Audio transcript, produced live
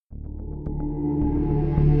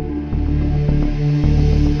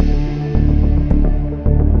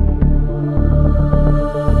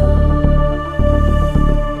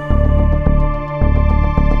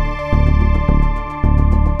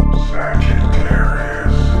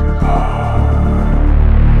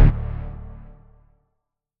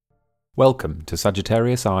Welcome to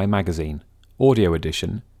Sagittarius Eye Magazine, Audio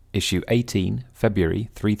Edition, Issue 18,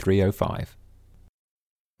 February 3305.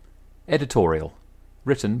 Editorial,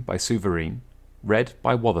 written by Souverine, read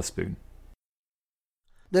by Wotherspoon.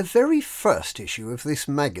 The very first issue of this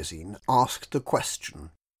magazine asked the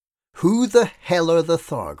question, who the hell are the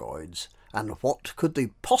Thargoids, and what could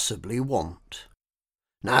they possibly want?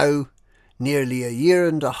 Now, nearly a year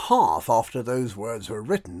and a half after those words were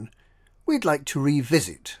written, we'd like to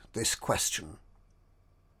revisit this question.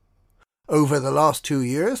 Over the last 2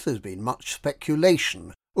 years there's been much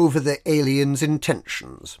speculation over the aliens'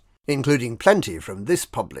 intentions, including plenty from this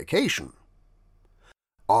publication.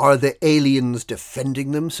 Are the aliens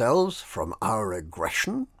defending themselves from our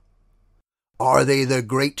aggression? Are they the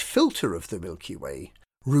great filter of the Milky Way,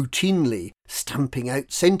 routinely stamping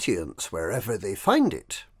out sentience wherever they find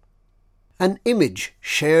it? An image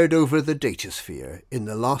shared over the datasphere in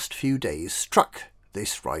the last few days struck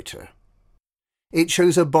this writer. It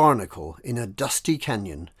shows a barnacle in a dusty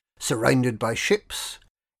canyon, surrounded by ships,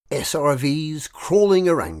 SRVs crawling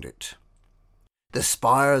around it. The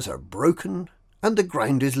spires are broken, and the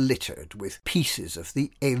ground is littered with pieces of the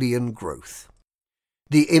alien growth.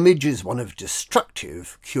 The image is one of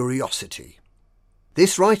destructive curiosity.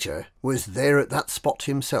 This writer was there at that spot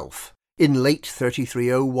himself, in late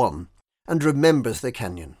 3301, and remembers the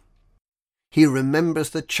canyon. He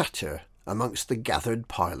remembers the chatter amongst the gathered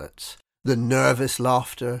pilots, the nervous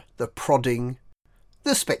laughter, the prodding,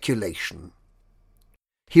 the speculation.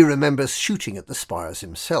 He remembers shooting at the spires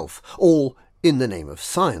himself, all in the name of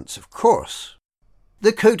science, of course.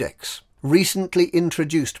 The Codex, recently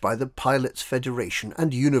introduced by the Pilots Federation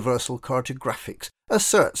and Universal Cartographics,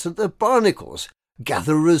 asserts that the barnacles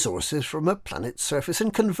gather resources from a planet's surface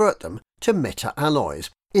and convert them to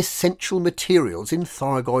meta-alloys, essential materials in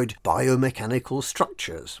Thargoid biomechanical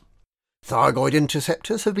structures. Thargoid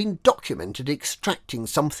interceptors have been documented extracting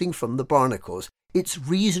something from the barnacles. It's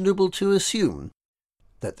reasonable to assume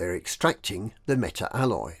that they're extracting the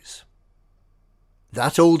meta-alloys.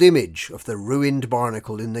 That old image of the ruined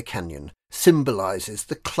barnacle in the canyon symbolises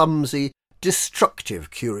the clumsy, destructive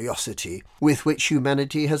curiosity with which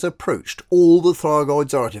humanity has approached all the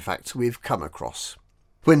Thargoids' artefacts we've come across.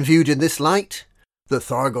 When viewed in this light, the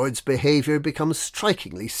Thargoids' behaviour becomes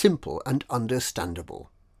strikingly simple and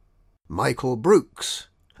understandable. Michael Brooks,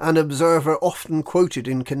 an observer often quoted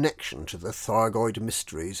in connection to the Thargoid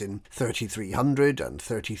mysteries in 3300 and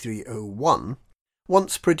 3301,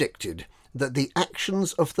 once predicted that the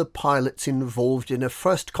actions of the pilots involved in a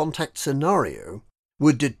first contact scenario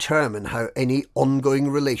would determine how any ongoing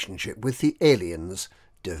relationship with the aliens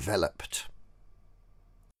developed.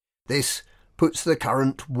 This puts the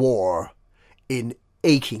current war in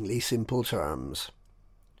achingly simple terms.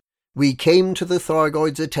 We came to the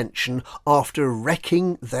Thargoids' attention after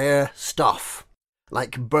wrecking their stuff,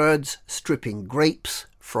 like birds stripping grapes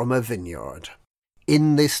from a vineyard.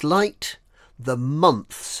 In this light, the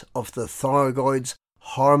months of the Thargoids'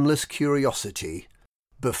 harmless curiosity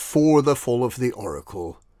before the fall of the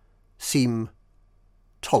Oracle seem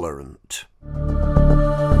tolerant.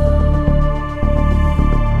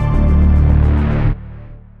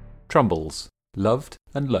 Trumbull's Loved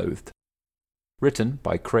and Loathed, written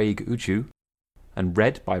by Craig Uchu and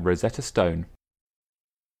read by Rosetta Stone.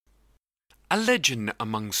 A legend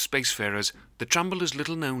among spacefarers, the Trumbull is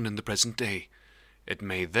little known in the present day. It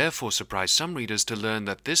may therefore surprise some readers to learn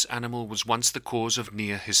that this animal was once the cause of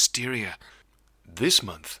near hysteria. This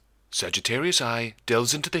month, Sagittarius Eye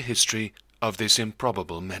delves into the history of this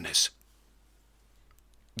improbable menace.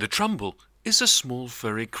 The Trumbull is a small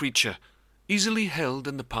furry creature, easily held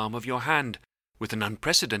in the palm of your hand, with an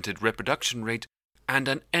unprecedented reproduction rate and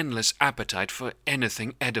an endless appetite for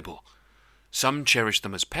anything edible. Some cherish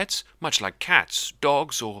them as pets, much like cats,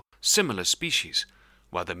 dogs, or similar species,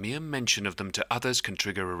 while the mere mention of them to others can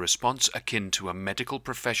trigger a response akin to a medical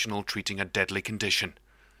professional treating a deadly condition.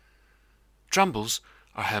 Trumbulls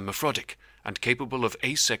are hermaphroditic and capable of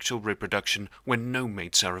asexual reproduction when no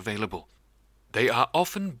mates are available. They are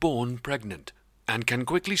often born pregnant and can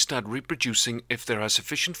quickly start reproducing if there are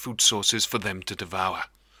sufficient food sources for them to devour.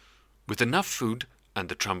 With enough food, and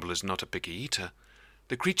the Trumbull is not a picky eater,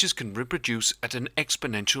 the creatures can reproduce at an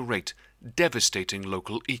exponential rate, devastating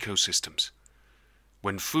local ecosystems.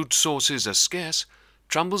 When food sources are scarce,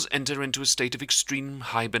 Trumbulls enter into a state of extreme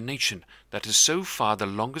hibernation that is so far the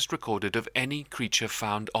longest recorded of any creature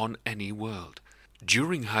found on any world.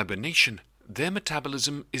 During hibernation, their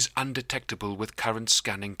metabolism is undetectable with current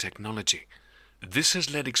scanning technology. This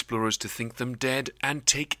has led explorers to think them dead and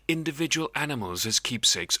take individual animals as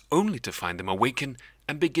keepsakes, only to find them awaken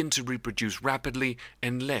and begin to reproduce rapidly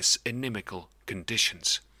in less inimical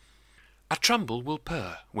conditions. A trumbull will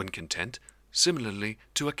purr when content, similarly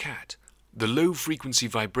to a cat. The low-frequency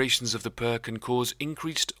vibrations of the purr can cause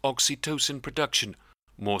increased oxytocin production,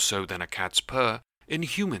 more so than a cat's purr, in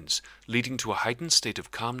humans, leading to a heightened state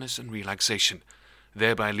of calmness and relaxation,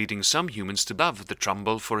 thereby leading some humans to love the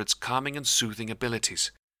trumbull for its calming and soothing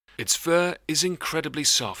abilities. Its fur is incredibly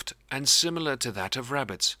soft and similar to that of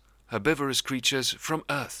rabbits, herbivorous creatures from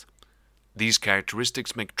Earth. These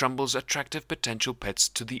characteristics make trumbulls attractive potential pets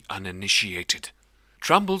to the uninitiated.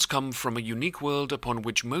 Trumbulls come from a unique world upon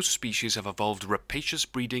which most species have evolved rapacious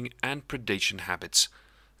breeding and predation habits.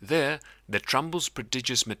 There, the trumbull's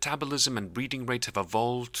prodigious metabolism and breeding rate have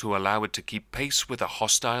evolved to allow it to keep pace with a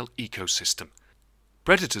hostile ecosystem.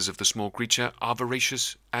 Predators of the small creature are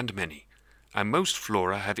voracious and many, and most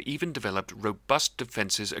flora have even developed robust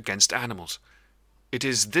defenses against animals. It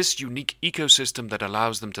is this unique ecosystem that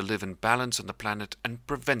allows them to live in balance on the planet and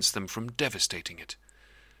prevents them from devastating it.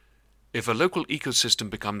 If a local ecosystem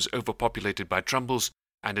becomes overpopulated by trumbulls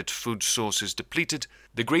and its food source is depleted,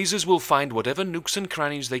 the grazers will find whatever nooks and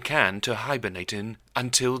crannies they can to hibernate in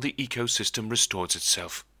until the ecosystem restores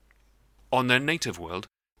itself. On their native world,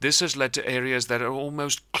 this has led to areas that are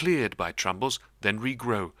almost cleared by trumbulls, then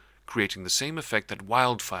regrow, creating the same effect that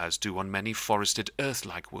wildfires do on many forested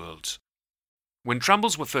Earth-like worlds. When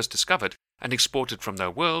trumbulls were first discovered and exported from their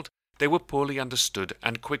world, they were poorly understood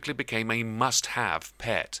and quickly became a must-have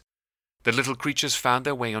pet. The little creatures found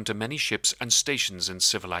their way onto many ships and stations in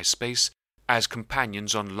civilized space as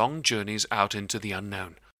companions on long journeys out into the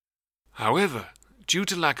unknown. However, due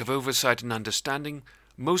to lack of oversight and understanding,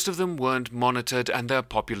 most of them weren't monitored and their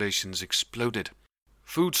populations exploded.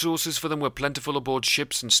 Food sources for them were plentiful aboard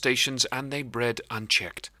ships and stations, and they bred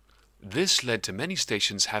unchecked. This led to many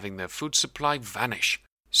stations having their food supply vanish,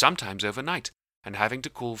 sometimes overnight, and having to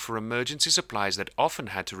call for emergency supplies that often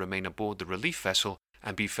had to remain aboard the relief vessel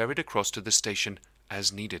and be ferried across to the station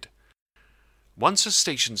as needed. Once a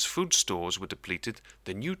station's food stores were depleted,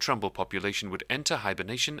 the new trumbull population would enter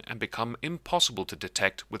hibernation and become impossible to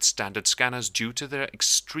detect with standard scanners due to their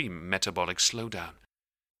extreme metabolic slowdown.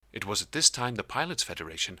 It was at this time the Pilots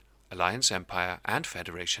Federation, Alliance Empire, and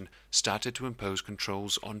Federation started to impose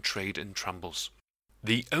controls on trade in trumbulls.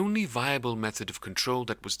 The only viable method of control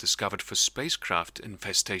that was discovered for spacecraft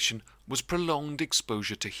infestation was prolonged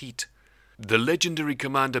exposure to heat. The legendary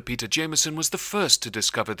Commander Peter Jameson was the first to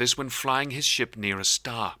discover this when flying his ship near a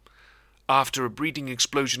star. After a breeding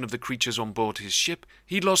explosion of the creatures on board his ship,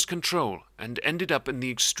 he lost control and ended up in the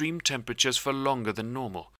extreme temperatures for longer than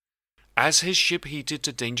normal. As his ship heated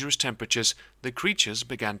to dangerous temperatures, the creatures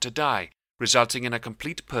began to die, resulting in a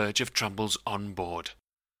complete purge of trumbulls on board.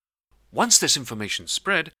 Once this information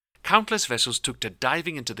spread, countless vessels took to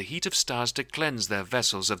diving into the heat of stars to cleanse their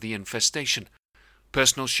vessels of the infestation.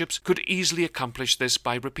 Personal ships could easily accomplish this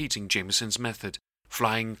by repeating Jameson's method,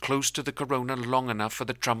 flying close to the corona long enough for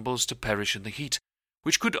the trumbulls to perish in the heat,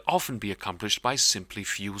 which could often be accomplished by simply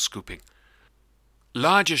fuel scooping.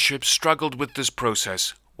 Larger ships struggled with this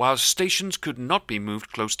process, while stations could not be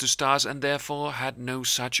moved close to stars and therefore had no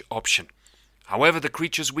such option. However, the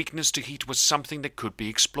creature's weakness to heat was something that could be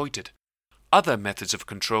exploited. Other methods of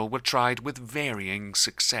control were tried with varying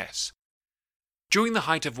success. During the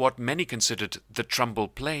height of what many considered the Trumbull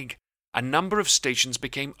Plague, a number of stations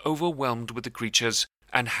became overwhelmed with the creatures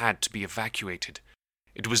and had to be evacuated.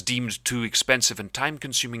 It was deemed too expensive and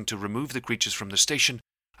time-consuming to remove the creatures from the station,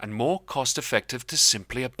 and more cost-effective to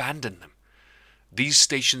simply abandon them. These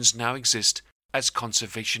stations now exist as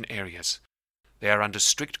conservation areas. They are under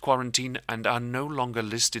strict quarantine and are no longer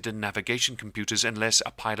listed in navigation computers unless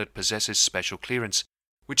a pilot possesses special clearance,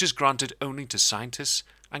 which is granted only to scientists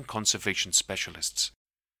and conservation specialists.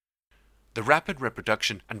 The rapid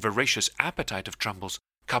reproduction and voracious appetite of trumbulls,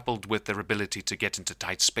 coupled with their ability to get into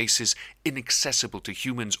tight spaces inaccessible to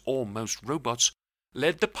humans or most robots,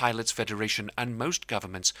 led the Pilots Federation and most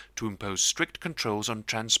governments to impose strict controls on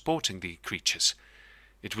transporting the creatures.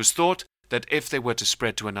 It was thought that if they were to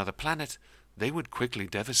spread to another planet, they would quickly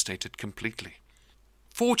devastate it completely.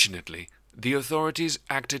 Fortunately, the authorities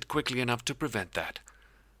acted quickly enough to prevent that.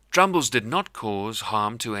 Trumbulls did not cause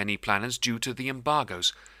harm to any planets due to the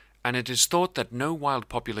embargoes, and it is thought that no wild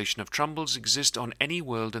population of trumbulls exist on any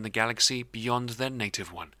world in the galaxy beyond their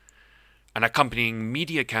native one. An accompanying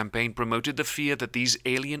media campaign promoted the fear that these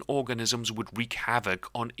alien organisms would wreak havoc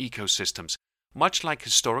on ecosystems, much like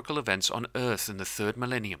historical events on Earth in the 3rd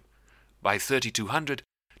millennium. By 3200,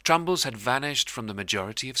 trumbulls had vanished from the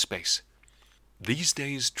majority of space. These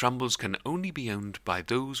days, trumbulls can only be owned by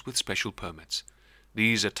those with special permits.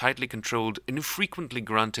 These are tightly controlled, infrequently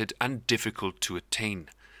granted, and difficult to attain.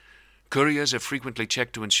 Couriers are frequently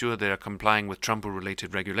checked to ensure they are complying with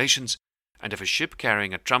trumbull-related regulations, and if a ship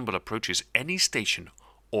carrying a Trumbull approaches any station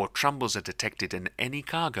or Trumballs are detected in any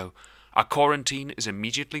cargo, a quarantine is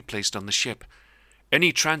immediately placed on the ship.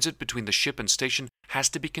 Any transit between the ship and station has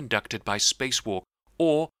to be conducted by spacewalk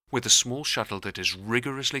or with a small shuttle that is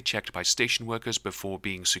rigorously checked by station workers before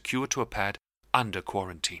being secured to a pad under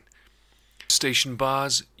quarantine. Station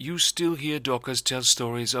bars, you still hear dockers tell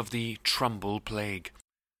stories of the Trumbull Plague.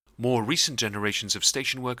 More recent generations of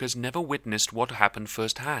station workers never witnessed what happened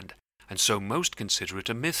firsthand, and so most consider it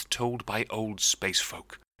a myth told by old space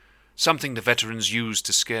folk, something the veterans used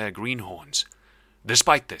to scare greenhorns.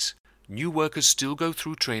 Despite this, new workers still go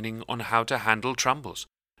through training on how to handle Trumballs,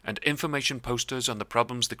 and information posters on the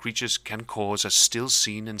problems the creatures can cause are still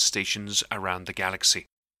seen in stations around the galaxy.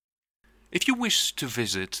 If you wish to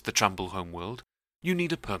visit the Trumbull homeworld, you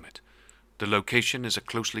need a permit. The location is a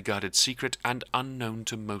closely guarded secret and unknown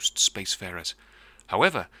to most spacefarers.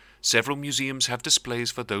 However, several museums have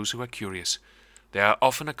displays for those who are curious. They are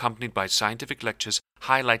often accompanied by scientific lectures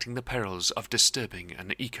highlighting the perils of disturbing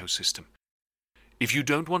an ecosystem. If you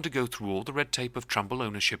don't want to go through all the red tape of Trumbull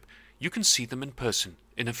ownership, you can see them in person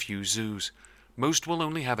in a few zoos. Most will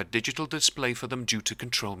only have a digital display for them due to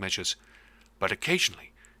control measures, but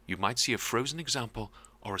occasionally you might see a frozen example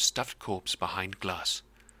or a stuffed corpse behind glass.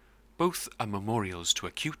 Both are memorials to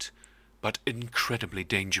a cute but incredibly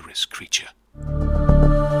dangerous creature.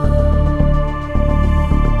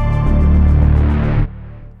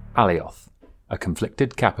 Alioth, A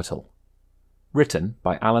Conflicted Capital. Written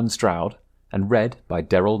by Alan Stroud and read by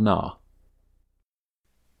Daryl Nahr.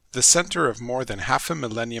 The center of more than half a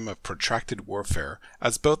millennium of protracted warfare,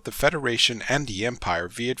 as both the Federation and the Empire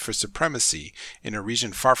vied for supremacy in a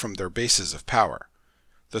region far from their bases of power.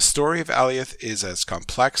 The story of Alioth is as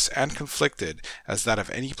complex and conflicted as that of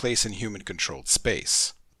any place in human-controlled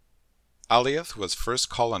space. Alioth was first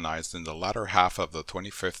colonized in the latter half of the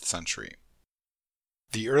 25th century.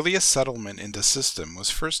 The earliest settlement in the system was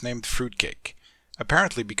first named Fruitcake,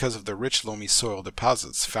 apparently because of the rich loamy soil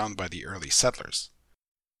deposits found by the early settlers.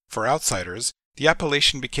 For outsiders, the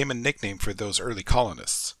appellation became a nickname for those early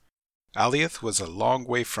colonists. Alioth was a long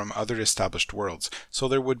way from other established worlds, so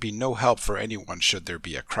there would be no help for anyone should there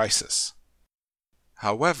be a crisis.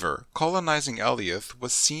 However, colonizing Alioth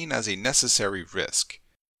was seen as a necessary risk.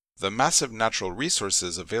 The massive natural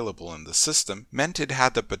resources available in the system meant it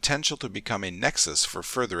had the potential to become a nexus for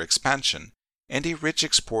further expansion, and a rich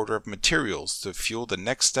exporter of materials to fuel the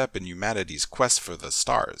next step in humanity's quest for the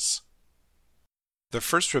stars. The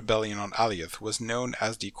first rebellion on Alioth was known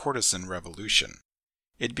as the Courtesan Revolution.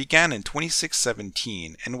 It began in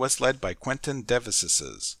 2617 and was led by Quentin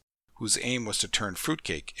Devizes, whose aim was to turn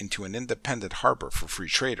Fruitcake into an independent harbor for free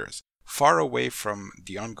traders, far away from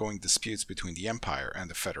the ongoing disputes between the Empire and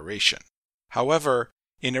the Federation. However,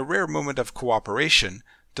 in a rare moment of cooperation,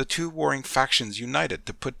 the two warring factions united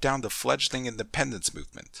to put down the fledgling independence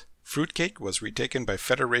movement. Fruitcake was retaken by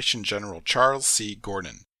Federation General Charles C.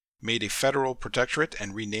 Gordon, made a federal protectorate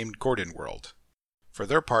and renamed Gordon World. For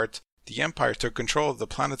their part, the Empire took control of the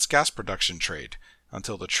planet's gas production trade,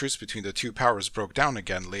 until the truce between the two powers broke down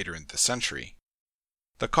again later in the century.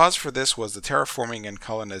 The cause for this was the terraforming and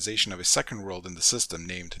colonization of a second world in the system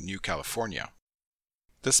named New California.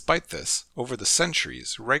 Despite this, over the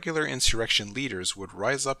centuries, regular insurrection leaders would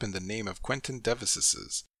rise up in the name of Quentin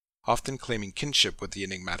Devizes, often claiming kinship with the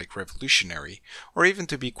enigmatic revolutionary, or even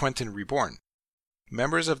to be Quentin Reborn.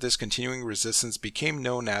 Members of this continuing resistance became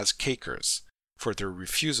known as Cakers, for their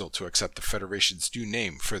refusal to accept the Federation's new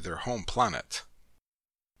name for their home planet.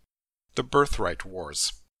 The Birthright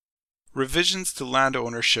Wars. Revisions to land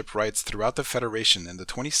ownership rights throughout the Federation in the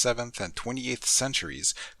 27th and 28th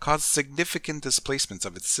centuries caused significant displacements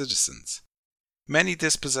of its citizens. Many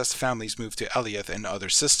dispossessed families moved to Alioth and other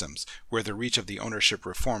systems, where the reach of the ownership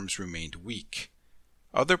reforms remained weak.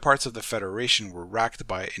 Other parts of the Federation were racked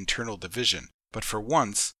by internal division, but for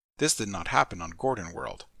once, this did not happen on Gordon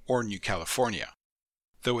World or New California,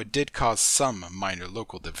 though it did cause some minor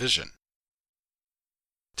local division.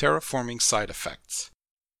 Terraforming side effects.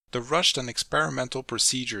 The rushed and experimental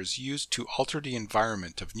procedures used to alter the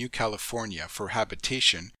environment of New California for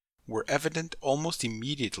habitation were evident almost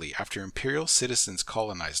immediately after Imperial citizens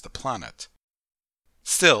colonized the planet.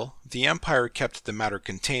 Still, the Empire kept the matter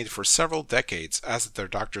contained for several decades as their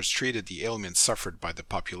doctors treated the ailments suffered by the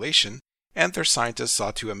population, and their scientists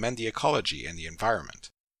sought to amend the ecology and the environment.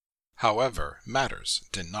 However, matters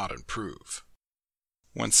did not improve.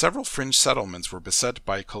 When several fringe settlements were beset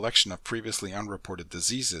by a collection of previously unreported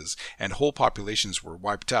diseases and whole populations were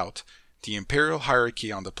wiped out, the imperial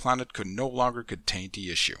hierarchy on the planet could no longer contain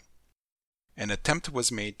the issue. An attempt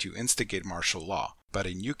was made to instigate martial law, but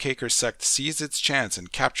a new Quaker sect seized its chance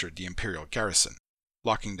and captured the Imperial garrison,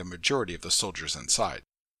 locking the majority of the soldiers inside.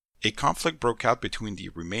 A conflict broke out between the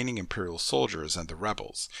remaining Imperial soldiers and the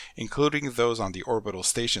rebels, including those on the orbital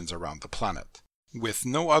stations around the planet. With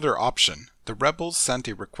no other option, the rebels sent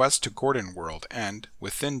a request to Gordon World and,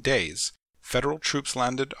 within days, Federal troops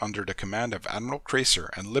landed under the command of Admiral Cracer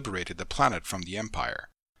and liberated the planet from the Empire,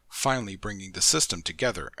 finally bringing the system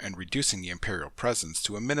together and reducing the Imperial presence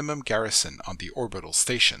to a minimum garrison on the orbital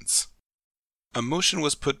stations. A motion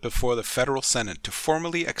was put before the Federal Senate to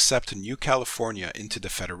formally accept New California into the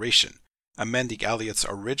Federation, amending Alioth's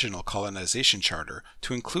original colonization charter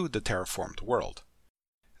to include the terraformed world.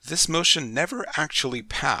 This motion never actually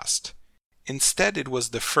passed. Instead, it was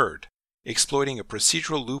deferred, exploiting a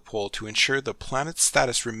procedural loophole to ensure the planet's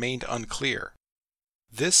status remained unclear.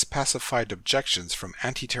 This pacified objections from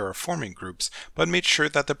anti-terraforming groups, but made sure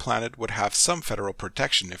that the planet would have some federal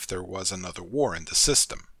protection if there was another war in the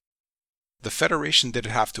system. The Federation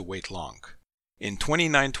didn't have to wait long. In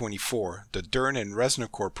 2924, the Dern and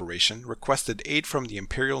Resner Corporation requested aid from the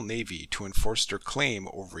Imperial Navy to enforce their claim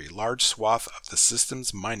over a large swath of the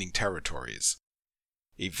system's mining territories.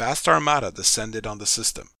 A vast armada descended on the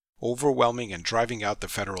system, overwhelming and driving out the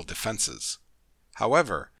federal defenses.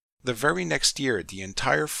 However, the very next year the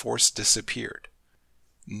entire force disappeared.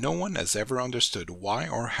 No one has ever understood why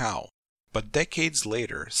or how, but decades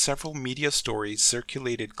later several media stories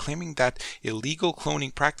circulated claiming that illegal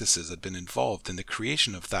cloning practices had been involved in the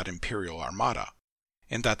creation of that Imperial armada,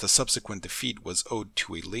 and that the subsequent defeat was owed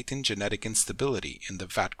to a latent genetic instability in the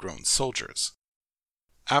vat-grown soldiers.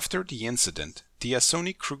 After the incident, the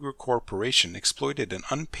Asoni Kruger Corporation exploited an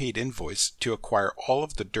unpaid invoice to acquire all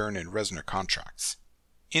of the Dern and Resner contracts.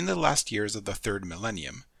 In the last years of the third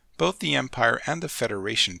millennium, both the Empire and the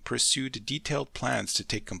Federation pursued detailed plans to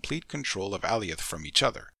take complete control of Alioth from each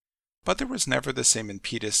other, but there was never the same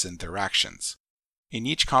impetus in their actions. In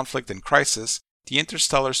each conflict and crisis, the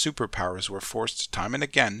interstellar superpowers were forced time and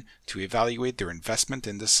again to evaluate their investment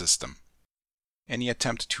in the system. Any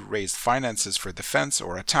attempt to raise finances for defense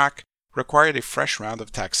or attack required a fresh round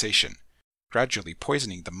of taxation, gradually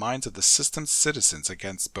poisoning the minds of the system's citizens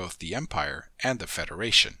against both the Empire and the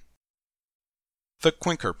Federation. The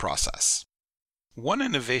Quinker Process. One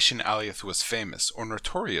innovation Alioth was famous or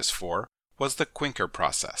notorious for was the Quinker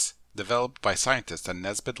Process, developed by scientists at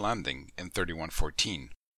Nesbitt Landing in 3114.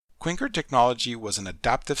 Quinker technology was an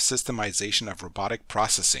adaptive systemization of robotic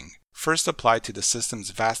processing, first applied to the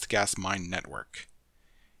system's vast gas mine network.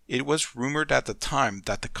 It was rumored at the time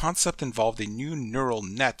that the concept involved a new neural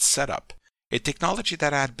net setup, a technology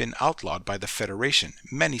that had been outlawed by the Federation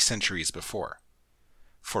many centuries before.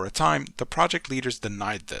 For a time, the project leaders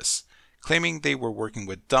denied this, claiming they were working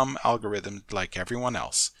with dumb algorithms like everyone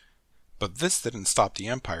else. But this didn't stop the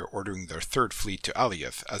Empire ordering their third fleet to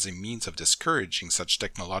Alioth as a means of discouraging such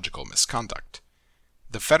technological misconduct.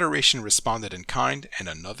 The Federation responded in kind, and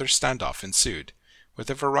another standoff ensued, with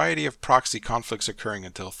a variety of proxy conflicts occurring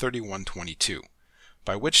until 3122,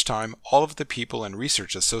 by which time all of the people and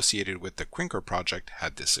research associated with the Quinker project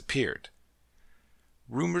had disappeared.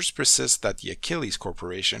 Rumors persist that the Achilles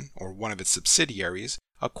Corporation, or one of its subsidiaries,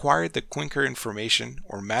 acquired the Quinker information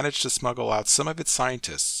or managed to smuggle out some of its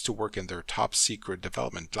scientists to work in their top-secret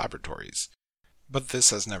development laboratories, but this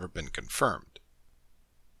has never been confirmed.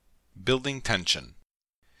 Building tension.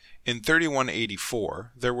 In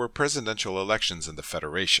 3184, there were presidential elections in the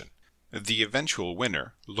Federation. The eventual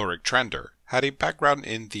winner, Lorik Trander, had a background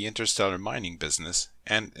in the interstellar mining business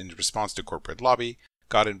and, in response to corporate lobby,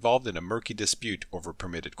 got involved in a murky dispute over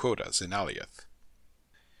permitted quotas in Alioth.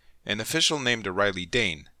 An official named Riley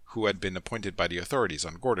Dane, who had been appointed by the authorities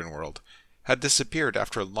on Gordon World, had disappeared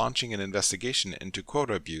after launching an investigation into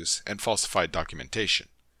quota abuse and falsified documentation.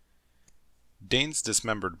 Dane's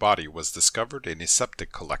dismembered body was discovered in a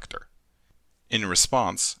septic collector. In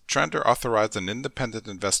response, Trander authorized an independent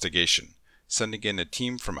investigation, sending in a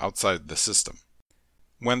team from outside the system.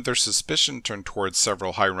 When their suspicion turned towards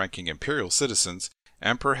several high-ranking Imperial citizens,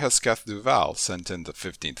 Emperor Hesketh Duval sent in the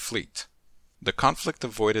 15th Fleet. The conflict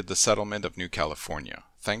avoided the settlement of New California,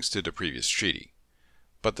 thanks to the previous treaty.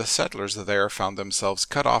 But the settlers there found themselves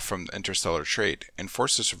cut off from interstellar trade and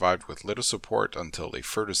forced to survive with little support until a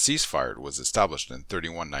further ceasefire was established in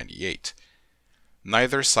 3198.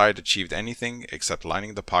 Neither side achieved anything except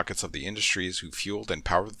lining the pockets of the industries who fueled and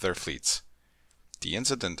powered their fleets. The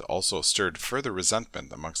incident also stirred further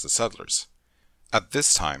resentment amongst the settlers. At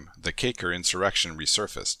this time, the Quaker insurrection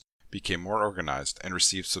resurfaced, became more organized, and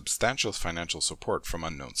received substantial financial support from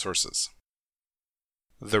unknown sources.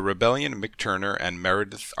 The Rebellion Mick Turner and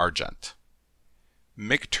Meredith Argent.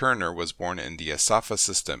 Mick Turner was born in the Asafa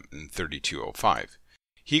system in 3205,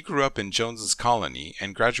 He grew up in Jones's Colony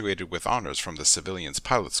and graduated with honors from the Civilians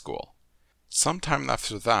Pilot School. Sometime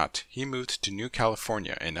after that, he moved to New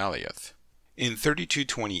Calefornia in Alioth. In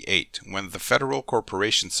 3228, when the federal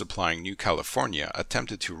corporation supplying New Calefornia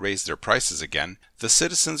attempted to raise their prices again, the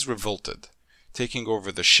citizens revolted, taking over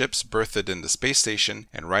the ships berthed in the space station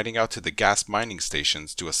and riding out to the gas mining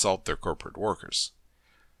stations to assault their corporate workers.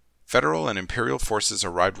 Federal and Imperial forces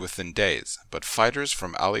arrived within days, but fighters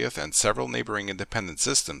from Alioth and several neighboring independent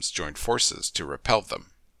systems joined forces to repel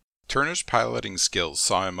them. Turner's piloting skills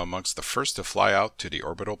saw him amongst the first to fly out to the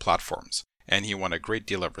orbital platforms, and he won a great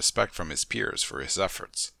deal of respect from his peers for his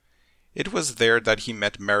efforts. It was there that he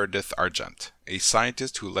met Meredith Argent, a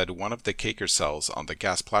scientist who led one of the Kaker cells on the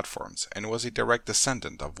gas platforms and was a direct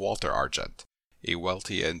descendant of Walter Argent, a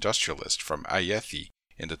wealthy industrialist from Ayethi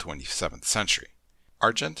in the 27th century.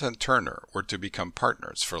 Argent and Turner were to become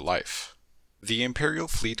partners for life. The Imperial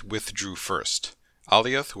fleet withdrew first.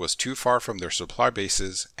 Alioth was too far from their supply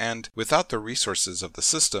bases, and, without the resources of the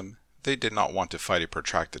system, they did not want to fight a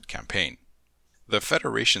protracted campaign. The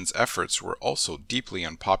Federation's efforts were also deeply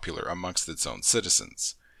unpopular amongst its own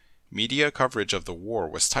citizens. Media coverage of the war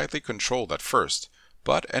was tightly controlled at first,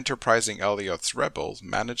 but enterprising Alioth's rebels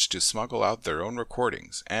managed to smuggle out their own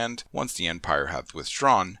recordings, and, once the Empire had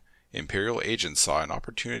withdrawn, Imperial agents saw an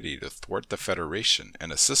opportunity to thwart the Federation and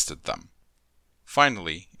assisted them.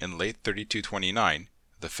 Finally, in late 3229,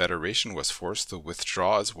 the Federation was forced to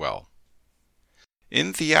withdraw as well.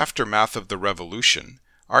 In the aftermath of the Revolution,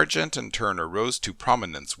 Argent and Turner rose to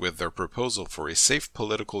prominence with their proposal for a safe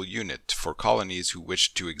political unit for colonies who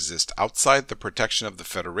wished to exist outside the protection of the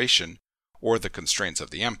Federation or the constraints of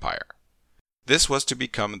the Empire. This was to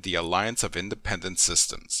become the Alliance of Independent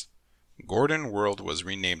Systems. Gordon World was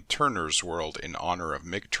renamed Turner's World in honor of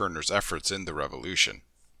Mick Turner's efforts in the Revolution.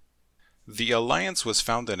 The Alliance was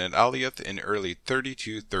founded in Alioth in early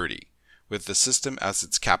 3230, with the system as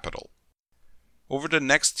its capital. Over the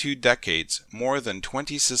next 2 decades, more than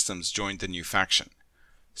 20 systems joined the new faction.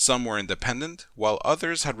 Some were independent, while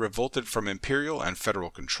others had revolted from imperial and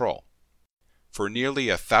federal control. For nearly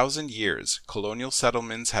 1,000 years, colonial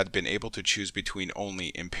settlements had been able to choose between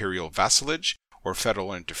only imperial vassalage or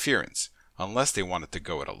federal interference, unless they wanted to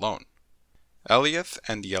go it alone. Alioth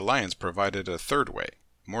and the Alliance provided a third way,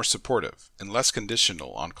 more supportive and less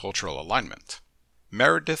conditional on cultural alignment.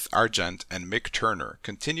 Meredith Argent and Mick Turner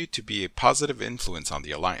continued to be a positive influence on the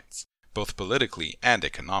Alliance, both politically and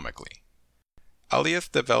economically.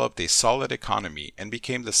 Alioth developed a solid economy and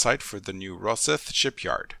became the site for the new Rosyth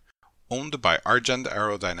shipyard, owned by Argent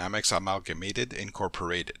Aerodynamics Amalgamated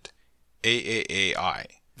Incorporated, AAAI,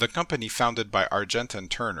 the company founded by Argent and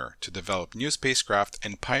Turner to develop new spacecraft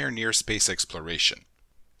and pioneer space exploration.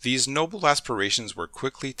 These noble aspirations were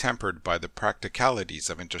quickly tempered by the practicalities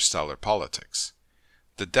of interstellar politics.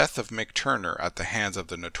 The death of Mick Turner at the hands of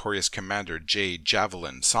the notorious Commander J.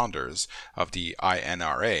 Javelin Saunders of the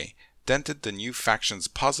INRA dented the new faction's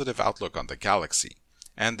positive outlook on the galaxy,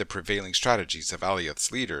 and the prevailing strategies of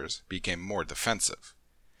Alioth's leaders became more defensive.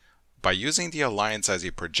 By using the Alliance as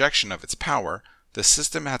a projection of its power, the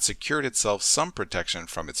system had secured itself some protection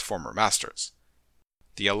from its former masters.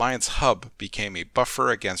 The Alliance hub became a buffer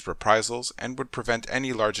against reprisals and would prevent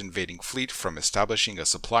any large invading fleet from establishing a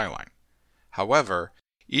supply line. However,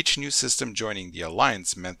 each new system joining the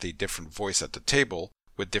Alliance meant a different voice at the table,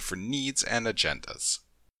 with different needs and agendas.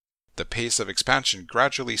 The pace of expansion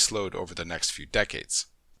gradually slowed over the next few decades.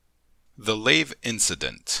 The Lave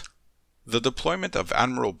Incident. The deployment of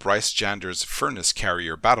Admiral Bryce Jander's Furnace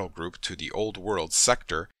Carrier battle group to the Old World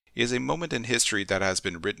sector is a moment in history that has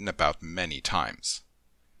been written about many times.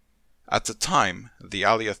 At the time, the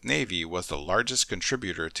Alioth Navy was the largest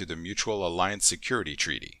contributor to the Mutual Alliance Security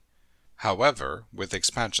Treaty. However, with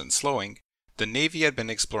expansion slowing, the Navy had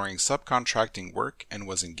been exploring subcontracting work and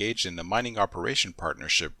was engaged in a mining operation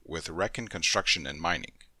partnership with Reckon Construction and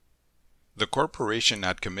Mining. The corporation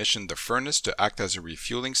had commissioned the Furnace to act as a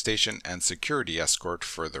refueling station and security escort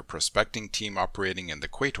for their prospecting team operating in the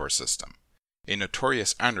Quator system, a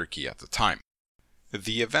notorious anarchy at the time.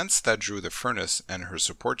 The events that drew the Furnace and her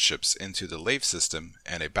support ships into the Lave system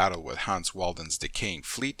and a battle with Hans Walden's decaying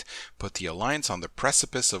fleet put the Alliance on the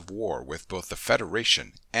precipice of war with both the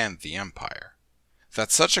Federation and the Empire. That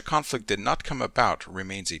such a conflict did not come about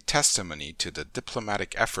remains a testimony to the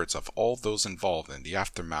diplomatic efforts of all those involved in the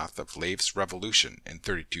aftermath of Lave's revolution in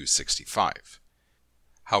 3265.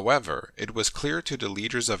 However, it was clear to the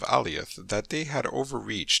leaders of Alioth that they had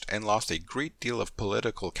overreached and lost a great deal of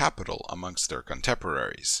political capital amongst their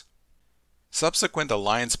contemporaries. Subsequent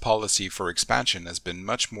Alliance policy for expansion has been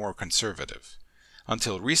much more conservative.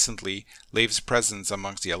 Until recently, Lave's presence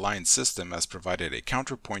amongst the Alliance system has provided a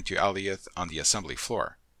counterpoint to Alioth on the assembly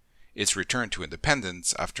floor. Its return to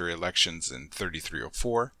independence after elections in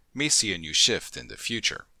 3304 may see a new shift in the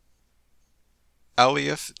future.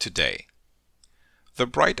 Alioth today. The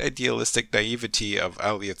bright idealistic naivety of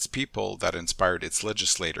Alioth's people that inspired its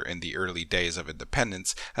legislator in the early days of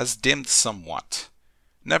independence has dimmed somewhat.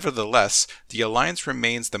 Nevertheless, the Alliance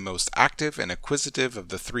remains the most active and acquisitive of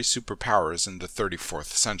the three superpowers in the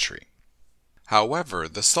 34th century. However,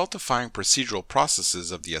 the stultifying procedural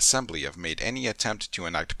processes of the Assembly have made any attempt to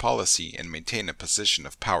enact policy and maintain a position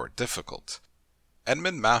of power difficult.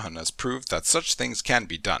 Edmund Mahon has proved that such things can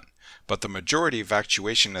be done, but the majority of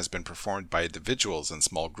actuation has been performed by individuals and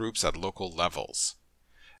small groups at local levels.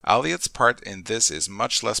 Alioth's part in this is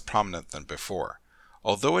much less prominent than before,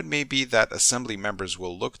 although it may be that Assembly members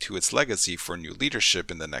will look to its legacy for new leadership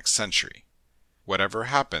in the next century. Whatever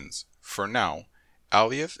happens, for now,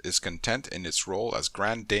 Alioth is content in its role as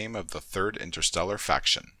Grand Dame of the Third Interstellar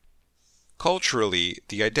Faction. Culturally,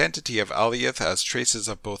 the identity of Alioth has traces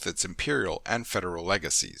of both its imperial and federal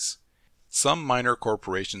legacies. Some minor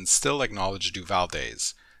corporations still acknowledge Duval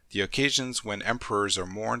Days, the occasions when emperors are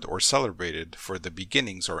mourned or celebrated for the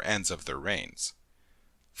beginnings or ends of their reigns.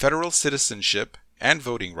 Federal citizenship and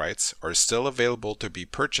voting rights are still available to be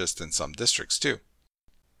purchased in some districts too.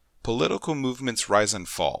 Political movements rise and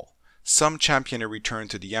fall. Some champion a return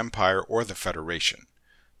to the Empire or the Federation,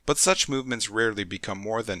 but such movements rarely become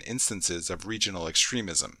more than instances of regional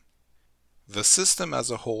extremism. The system as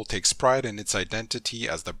a whole takes pride in its identity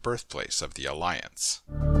as the birthplace of the Alliance.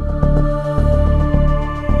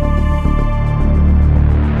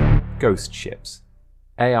 Ghost Ships.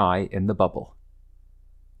 AI in the Bubble.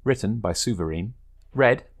 Written by Souverine.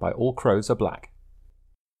 Read by All Crows Are Black.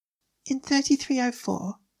 In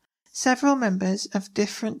 3304, several members of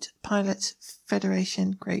different Pilots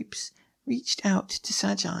Federation groups reached out to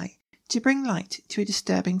Sagi to bring light to a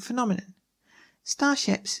disturbing phenomenon: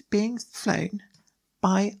 starships being flown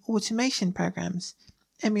by automation programs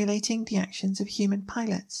emulating the actions of human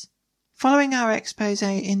pilots. Following our expose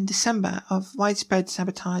in December of widespread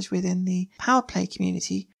sabotage within the power play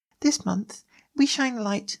community, this month we shine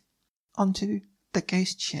light onto the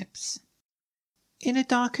ghost ships. In a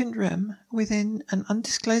darkened room within an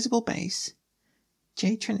undisclosable base,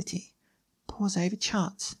 J. Trinity pores over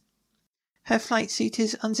charts. Her flight suit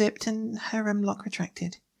is unzipped and her lock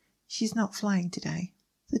retracted. She's not flying today.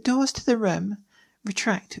 The doors to the room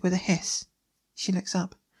retract with a hiss. She looks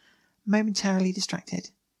up, momentarily distracted,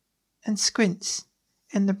 and squints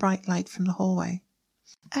in the bright light from the hallway.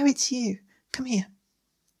 "Oh, it's you. Come here."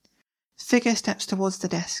 The figure steps towards the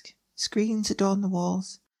desk. Screens adorn the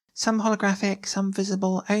walls, some holographic, some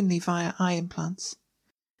visible only via eye implants.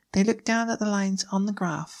 They look down at the lines on the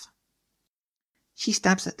graph. She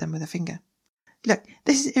stabs at them with a finger. "Look,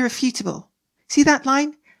 this is irrefutable. See that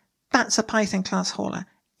line? That's a Python-class hauler.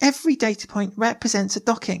 Every data point represents a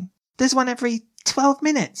docking. There's one every 12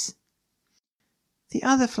 minutes. The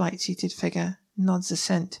other flight-suited figure nods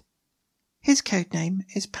assent. His codename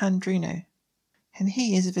is Pandruno, and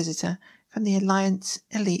he is a visitor from the Alliance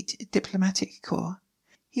Elite Diplomatic Corps.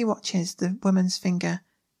 He watches the woman's finger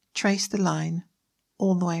trace the line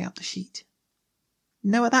all the way up the sheet.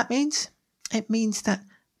 Know what that means? It means that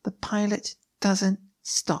the pilot doesn't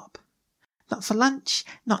stop. Not for lunch,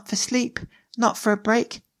 not for sleep, not for a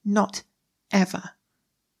break, not ever.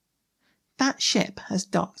 That ship has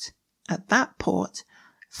docked at that port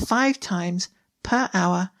 5 times per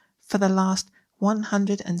hour for the last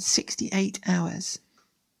 168 hours.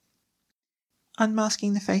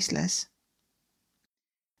 Unmasking the Faceless.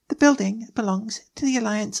 The building belongs to the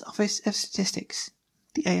Alliance Office of Statistics,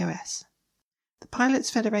 the AOS. The Pilots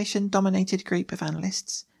Federation-dominated group of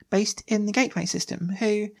analysts based in the Gateway system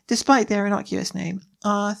who, despite their innocuous name,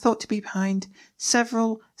 are thought to be behind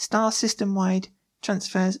several star system-wide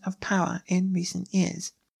transfers of power in recent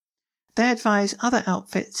years. They advise other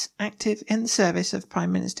outfits active in the service of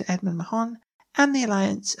Prime Minister Edmund Mahon and the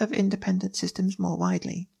Alliance of Independent Systems more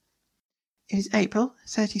widely. It is April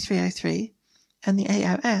 3303, and the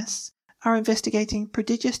AOS are investigating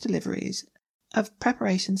prodigious deliveries of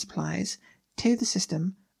preparation supplies to the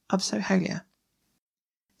system of Soholia.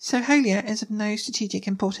 Soholia is of no strategic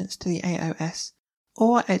importance to the AOS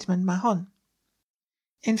or Edmund Mahon.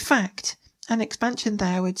 In fact, an expansion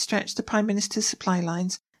there would stretch the Prime Minister's supply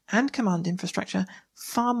lines and command infrastructure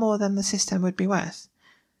far more than the system would be worth.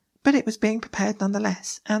 But it was being prepared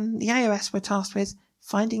nonetheless, and the AOS were tasked with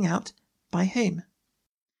finding out by whom.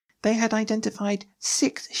 They had identified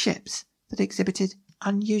 6 ships that exhibited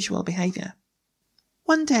unusual behaviour.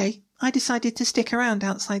 One day, I decided to stick around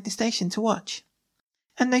outside the station to watch.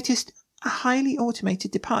 and noticed a highly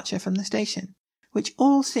automated departure from the station, which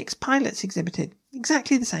all 6 pilots exhibited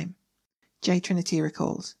exactly the same, J Trinity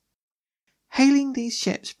recalls. Hailing these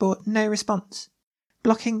ships brought no response.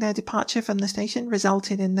 Blocking their departure from the station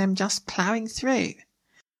resulted in them just ploughing through.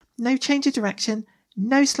 No change of direction,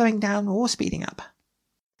 no slowing down or speeding up.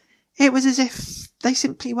 It was as if they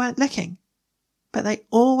simply weren't looking, but they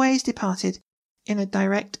always departed in a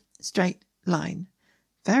direct, straight line,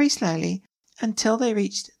 very slowly, until they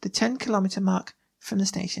reached the 10-kilometre mark from the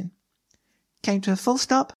station, came to a full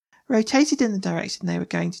stop, rotated in the direction they were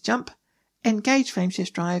going to jump, engaged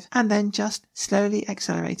flameshift drive, and then just slowly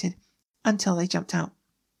accelerated until they jumped out.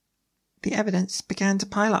 The evidence began to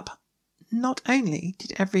pile up. Not only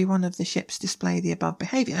did every one of the ships display the above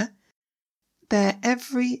behaviour, their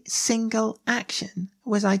every single action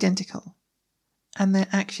was identical, and their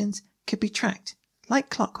actions could be tracked,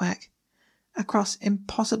 like clockwork, across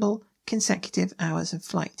impossible consecutive hours of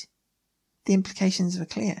flight. The implications were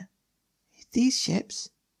clear. These ships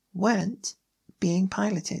weren't being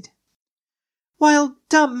piloted. While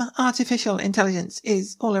dumb artificial intelligence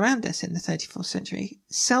is all around us in the 34th century,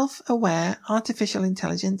 self-aware artificial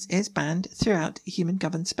intelligence is banned throughout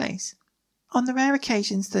human-governed space. On the rare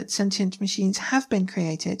occasions that sentient machines have been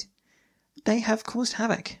created, they have caused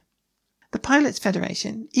havoc. The Pilots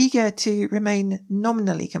Federation, eager to remain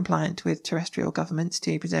nominally compliant with terrestrial governments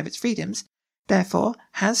to preserve its freedoms, therefore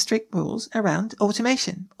has strict rules around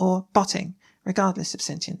automation, or botting, regardless of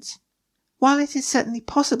sentience. While it is certainly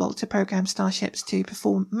possible to program starships to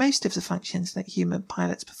perform most of the functions that human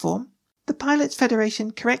pilots perform, the Pilots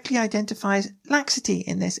Federation correctly identifies laxity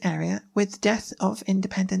in this area with the death of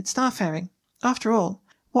independent starfaring. After all,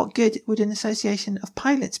 what good would an association of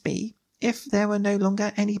pilots be if there were no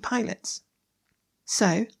longer any pilots?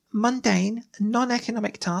 So, mundane,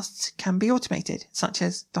 non-economic tasks can be automated, such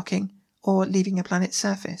as docking or leaving a planet's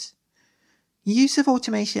surface. Use of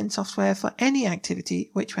automation software for any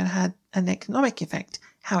activity which would have an economic effect,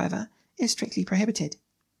 however, is strictly prohibited.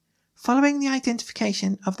 Following the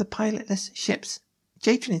identification of the pilotless ships,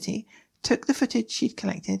 J Trinity took the footage she'd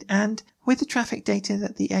collected and, with the traffic data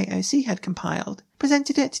that the AOC had compiled,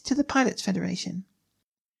 presented it to the Pilots Federation.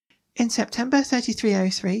 In September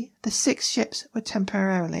 3303, the 6 ships were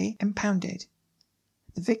temporarily impounded.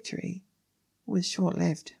 The victory was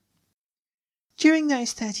short-lived. During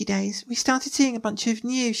those 30 days, we started seeing a bunch of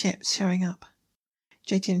new ships showing up.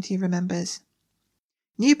 J Trinity remembers.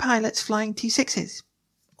 New pilots flying T6s,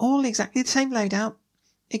 all exactly the same loadout,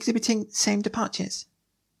 exhibiting the same departures.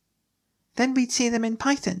 Then we'd see them in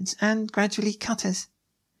Pythons and gradually cutters.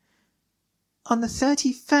 On the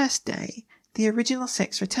 31st day, the original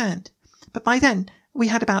 6 returned, but by then we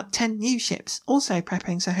had about 10 new ships also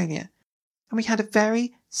prepping Saholia, and we had a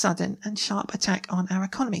very sudden and sharp attack on our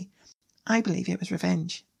economy. I believe it was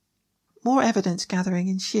revenge. More evidence gathering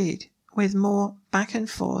ensued, with more back and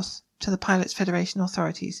forth to the Pilots Federation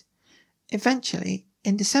authorities. Eventually,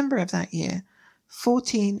 in December of that year,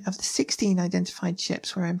 14 of the 16 identified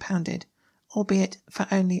ships were impounded, albeit for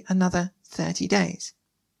only another 30 days.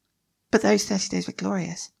 But those 30 days were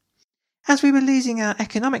glorious. As we were losing our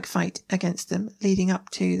economic fight against them leading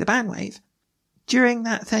up to the ban wave, during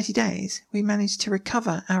that 30 days we managed to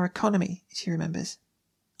recover our economy, she remembers.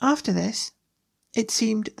 After this, it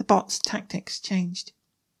seemed the bots' tactics changed.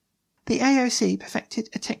 The AOC perfected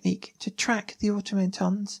a technique to track the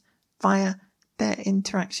automatons via their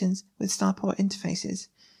interactions with starport interfaces,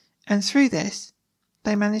 and through this,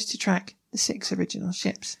 they managed to track the 6 original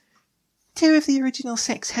ships. 2 of the original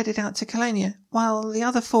 6 headed out to Colonia, while the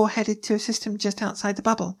other 4 headed to a system just outside the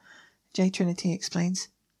bubble, J Trinity explains.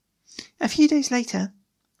 A few days later,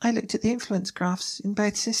 I looked at the influence graphs in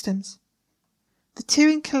both systems. The 2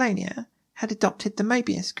 in Colonia had adopted the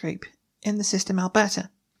Mobius group in the system Alberta,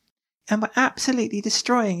 and were absolutely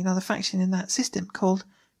destroying another faction in that system called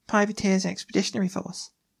Privateers Expeditionary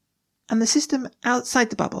Force. And the system outside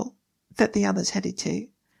the bubble that the others headed to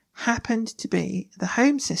happened to be the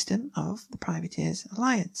home system of the Privateers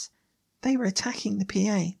Alliance. They were attacking the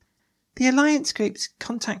PA. The Alliance groups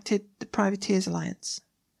contacted the Privateers Alliance.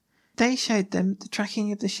 They showed them the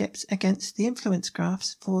tracking of the ships against the influence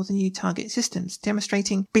graphs for the new target systems,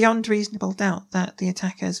 demonstrating beyond reasonable doubt that the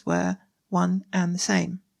attackers were one and the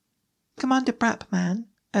same. Commander Brapman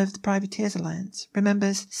of the Privateers Alliance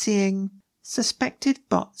remembers seeing suspected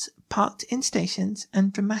bots parked in stations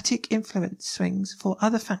and dramatic influence swings for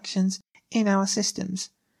other factions in our systems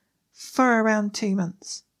for around 2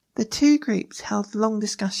 months. The 2 groups held long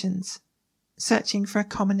discussions, searching for a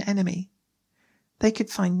common enemy. They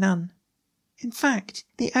could find none. In fact,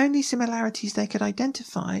 the only similarities they could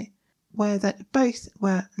identify were that both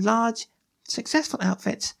were large, successful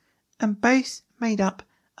outfits, and both made up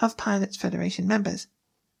of Pilots Federation members.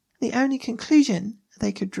 The only conclusion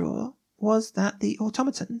they could draw was that the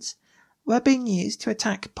automatons were being used to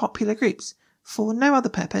attack popular groups for no other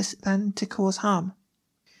purpose than to cause harm.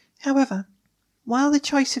 However, while the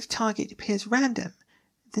choice of target appears random,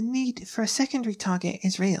 the need for a secondary target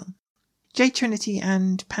is real. J Trinity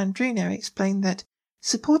and Pandruno explain that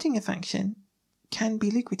supporting a faction can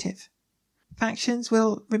be lucrative. Factions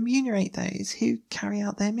will remunerate those who carry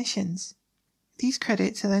out their missions. These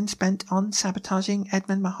credits are then spent on sabotaging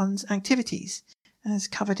Edmund Mahon's activities, as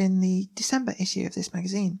covered in the December issue of this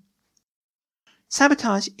magazine.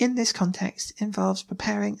 Sabotage in this context involves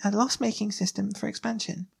preparing a loss-making system for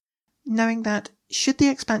expansion, knowing that should the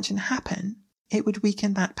expansion happen, it would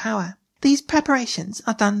weaken that power. These preparations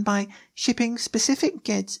are done by shipping specific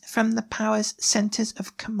goods from the power's centres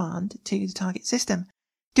of command to the target system.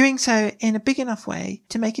 Doing so in a big enough way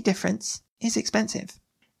to make a difference is expensive.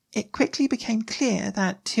 It quickly became clear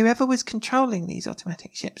that whoever was controlling these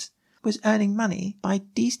automatic ships was earning money by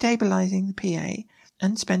destabilising the PA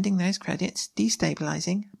and spending those credits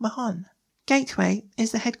destabilising Mahon. Gateway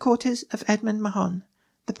is the headquarters of Edmund Mahon,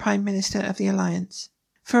 the Prime Minister of the Alliance.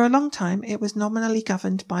 For a long time it was nominally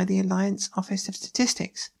governed by the Alliance Office of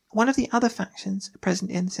Statistics. One of the other factions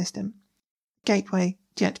present in the system, Gateway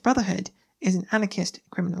Jet Brotherhood, is an anarchist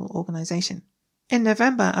criminal organisation. In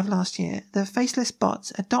November of last year, the faceless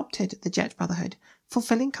bots adopted the Jet Brotherhood,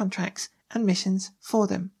 fulfilling contracts and missions for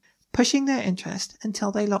them, pushing their interest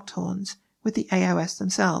until they locked horns with the AOS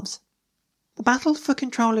themselves. The battle for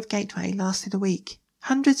control of Gateway lasted a week.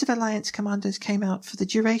 Hundreds of Alliance commanders came out for the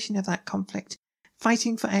duration of that conflict,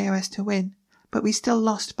 fighting for AOS to win, but we still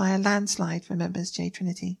lost by a landslide, remembers J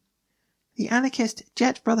Trinity. The anarchist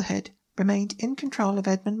Jet Brotherhood remained in control of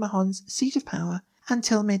Edmund Mahon's seat of power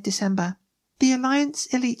until mid-December. The Alliance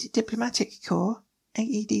Elite Diplomatic Corps,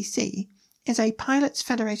 AEDC, is a Pilots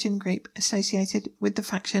Federation group associated with the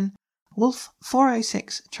faction Wolf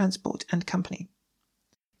 406 Transport and Company.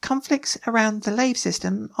 Conflicts around the Lave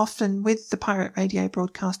system, often with the pirate radio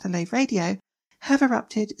broadcaster Lave Radio, have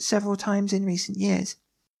erupted several times in recent years.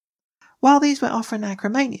 While these were often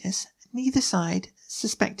acrimonious, neither side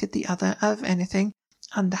suspected the other of anything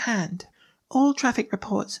underhand. All traffic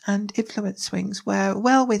reports and influence swings were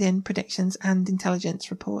well within predictions and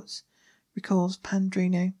intelligence reports, recalls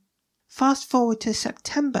Pandruno. Fast forward to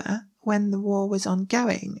September, when the war was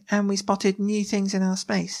ongoing and we spotted new things in our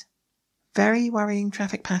space. Very worrying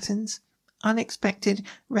traffic patterns, unexpected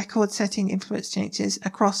record-setting influence changes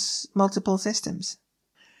across multiple systems.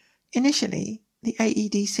 Initially, the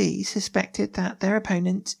AEDC suspected that their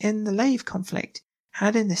opponents in the Lave conflict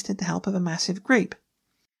had enlisted the help of a massive group.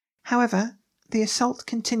 However, the assault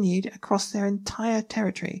continued across their entire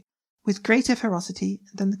territory with greater ferocity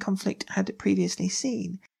than the conflict had previously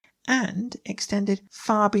seen, and extended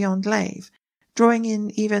far beyond Lave, drawing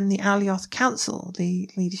in even the Alioth Council, the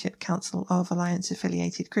leadership council of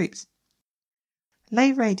Alliance-affiliated groups.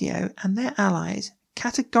 Lave Radio and their allies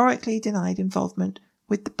categorically denied involvement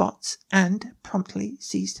with the bots and promptly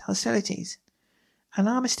ceased hostilities. An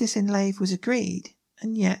armistice in Lave was agreed,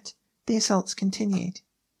 and yet the assaults continued.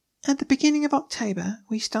 At the beginning of October,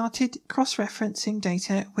 we started cross-referencing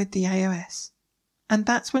data with the AOS, and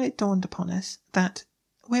that's when it dawned upon us that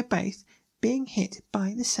we're both being hit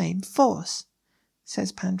by the same force,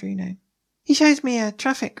 says Pandruno. He shows me a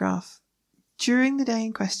traffic graph. During the day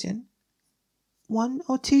in question, 1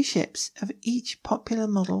 or 2 ships of each popular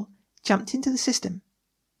model jumped into the system.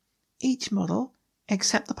 Each model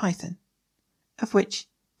except the Python, of which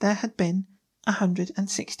there had been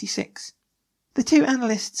 166. The two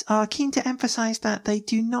analysts are keen to emphasise that they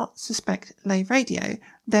do not suspect Lave Radio,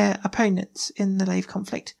 their opponents in the Lave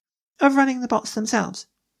conflict, of running the bots themselves,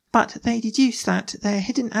 but they deduce that their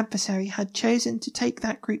hidden adversary had chosen to take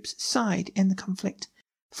that group's side in the conflict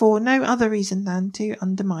for no other reason than to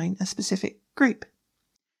undermine a specific group.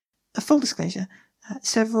 A full disclosure,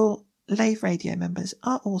 several Lave Radio members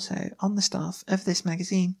are also on the staff of this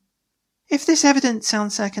magazine. If this evidence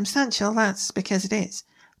sounds circumstantial, that's because it is.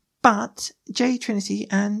 But J Trinity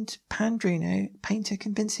and Pandruno paint a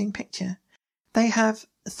convincing picture. They have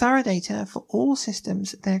thorough data for all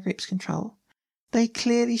systems their groups control. They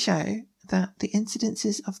clearly show that the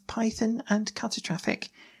incidences of Python and cutter traffic,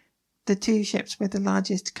 the two ships with the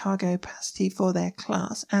largest cargo capacity for their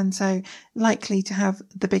class and so likely to have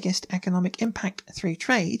the biggest economic impact through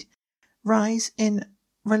trade, rise in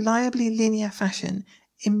reliably linear fashion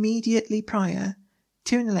immediately prior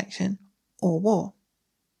to an election or war.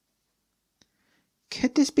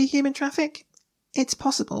 Could this be human traffic? It's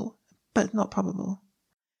possible, but not probable.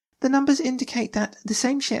 The numbers indicate that the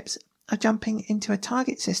same ships of jumping into a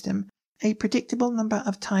target system a predictable number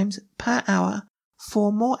of times per hour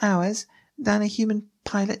for more hours than a human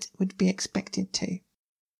pilot would be expected to.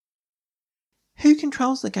 Who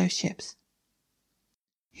controls the ghost ships?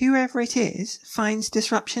 Whoever it is finds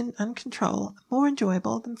disruption and control more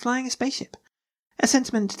enjoyable than flying a spaceship, a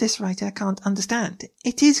sentiment this writer can't understand.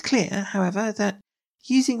 It is clear, however, that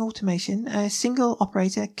using automation, a single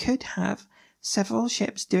operator could have several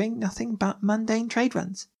ships doing nothing but mundane trade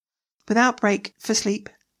runs, without break for sleep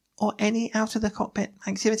or any out-of-the-cockpit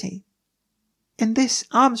activity. In this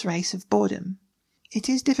arms race of boredom, it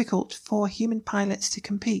is difficult for human pilots to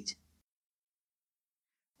compete.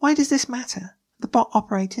 Why does this matter? The bot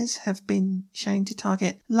operators have been shown to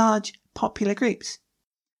target large popular groups.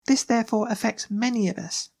 This therefore affects many of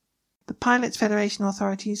us. The Pilots Federation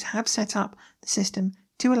authorities have set up the system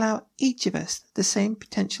to allow each of us the same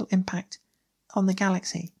potential impact on the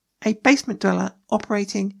galaxy. A basement dweller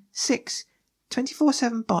operating 6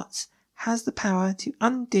 24/7 bots has the power to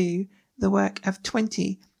undo the work of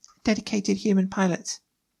 20 dedicated human pilots.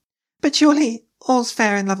 But surely all's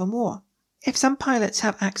fair in love and war. If some pilots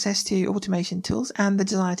have access to automation tools and the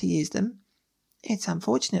desire to use them, it's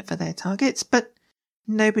unfortunate for their targets, but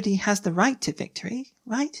nobody has the right to victory,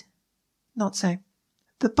 right? Not so.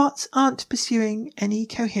 The bots aren't pursuing any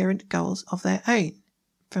coherent goals of their own,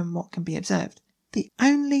 from what can be observed.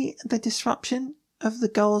 Only the disruption of the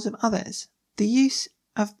goals of others. The use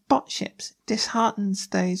of bot ships disheartens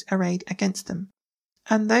those arrayed against them,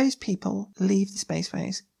 and those people leave the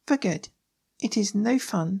spaceways for good. It is no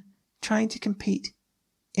fun trying to compete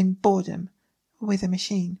in boredom with a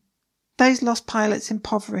machine. Those lost pilots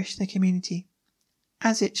impoverish the community.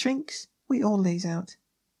 As it shrinks, we all lose out.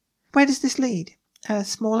 Where does this lead? A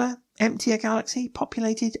smaller, emptier galaxy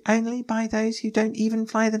populated only by those who don't even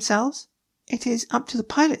fly themselves? It is up to the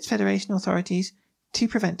Pilots Federation authorities to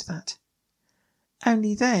prevent that.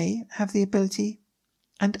 Only they have the ability,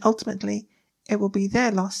 and ultimately it will be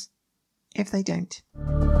their loss if they don't.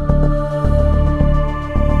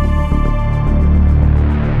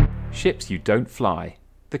 Ships You Don't Fly,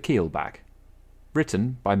 The Keelback.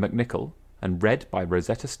 Written by McNichol and read by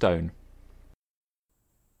Rosetta Stone.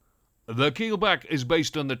 The Keelback is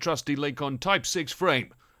based on the trusty Lakon Type 6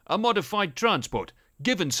 frame, a modified transport,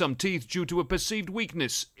 given some teeth due to a perceived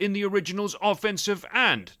weakness in the original's offensive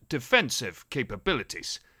and defensive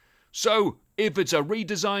capabilities. So, if it's a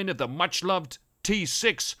redesign of the much-loved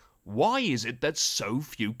T6, why is it that so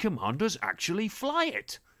few commanders actually fly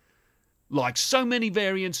it? Like so many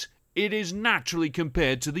variants, it is naturally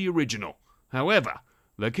compared to the original. However,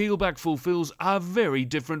 the Keelback fulfills a very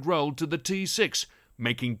different role to the T6,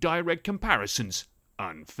 making direct comparisons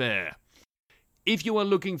unfair. If you are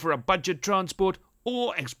looking for a budget transport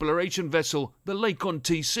or exploration vessel, the Lakon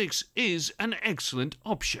T6 is an excellent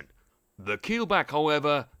option. The Keelback,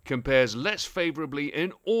 however, compares less favourably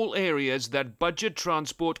in all areas that budget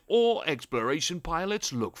transport or exploration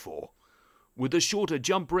pilots look for. With a shorter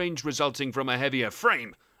jump range resulting from a heavier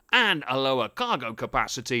frame and a lower cargo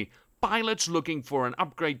capacity, pilots looking for an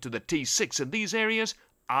upgrade to the T6 in these areas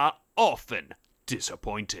are often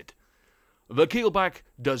disappointed. The Keelback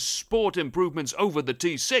does sport improvements over the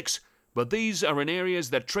T6, but these are in areas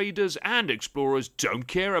that traders and explorers don't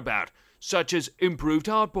care about, such as improved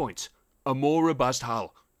hardpoints, a more robust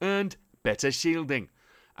hull, and better shielding.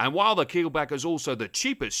 And while the Keelback is also the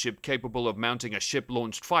cheapest ship capable of mounting a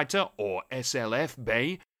ship-launched fighter, or SLF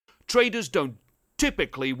bay, traders don't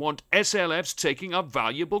typically want SLFs taking up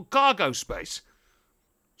valuable cargo space.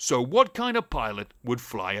 So what kind of pilot would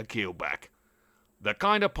fly a Keelback? The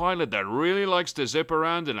kind of pilot that really likes to zip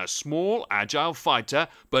around in a small, agile fighter,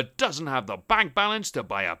 but doesn't have the bank balance to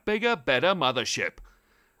buy a bigger, better mothership.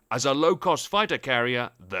 As a low-cost fighter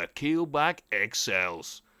carrier, the Keelback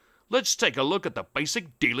excels. Let's take a look at the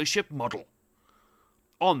basic dealership model.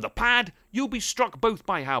 On the pad, you'll be struck both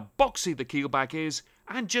by how boxy the Keelback is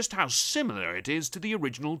and just how similar it is to the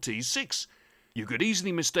original T6. You could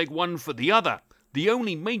easily mistake one for the other. The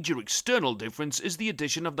only major external difference is the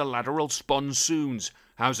addition of the lateral sponsoons,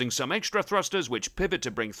 housing some extra thrusters which pivot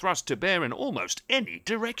to bring thrust to bear in almost any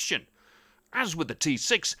direction. As with the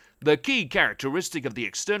T6, the key characteristic of the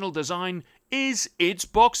external design is its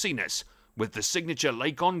boxiness, with the signature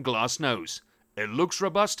Lakon glass nose. It looks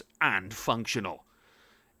robust and functional.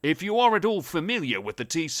 If you are at all familiar with the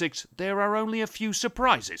T6, there are only a few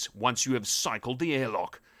surprises once you have cycled the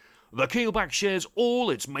airlock. The Keelback shares all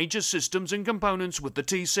its major systems and components with the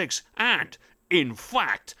T6, and, in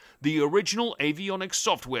fact, the original avionics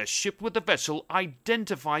software shipped with the vessel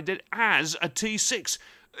identified it as a T6,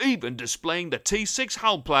 even displaying the T6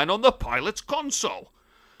 hull plan on the pilot's console.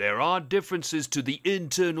 There are differences to the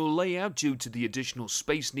internal layout due to the additional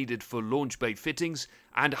space needed for launch bay fittings,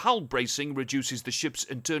 and hull bracing reduces the ship's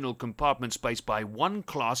internal compartment space by 1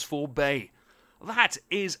 Class 4 bay. That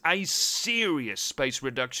is a serious space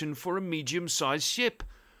reduction for a medium-sized ship.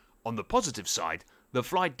 On the positive side, the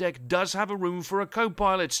flight deck does have a room for a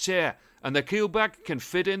co-pilot's chair, and the keelback can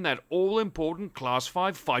fit in that all-important Class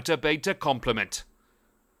 5 fighter bay to complement.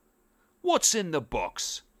 What's in the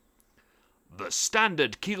box? The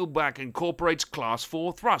standard keelback incorporates Class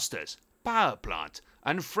 4 thrusters, power plant,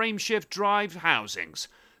 and frameshift drive housings.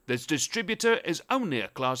 This distributor is only a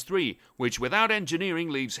Class 3, which without engineering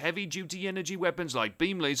leaves heavy-duty energy weapons like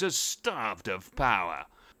beam lasers starved of power.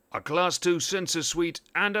 A Class 2 sensor suite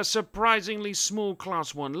and a surprisingly small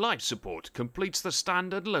Class 1 life support completes the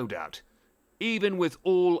standard loadout. Even with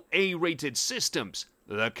all A-rated systems,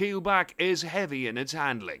 the keelback is heavy in its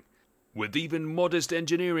handling. With even modest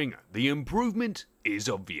engineering, the improvement is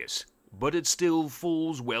obvious, but it still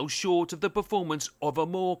falls well short of the performance of a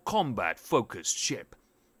more combat-focused ship.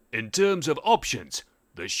 In terms of options,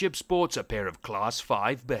 the ship sports a pair of Class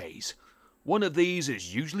 5 bays. One of these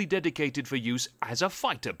is usually dedicated for use as a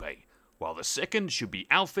fighter bay, while the second should be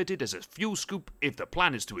outfitted as a fuel scoop if the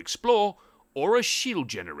plan is to explore, or a shield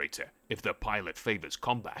generator if the pilot favors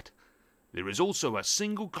combat. There is also a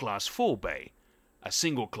single Class 4 bay, a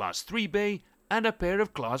single Class 3 bay, and a pair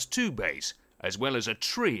of Class 2 bays, as well as a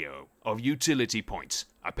trio of utility points,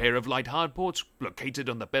 a pair of light hardports located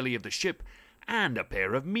on the belly of the ship, and a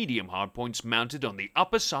pair of medium hardpoints mounted on the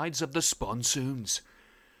upper sides of the sponsoons.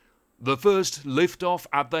 The first lift-off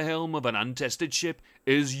at the helm of an untested ship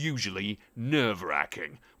is usually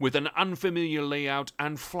nerve-wracking, with an unfamiliar layout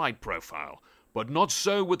and flight profile, but not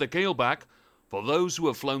so with the keelback. For those who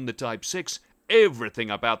have flown the Type 6,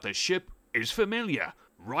 everything about the ship is familiar,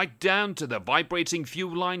 right down to the vibrating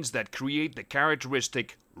fuel lines that create the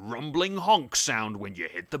characteristic rumbling honk sound when you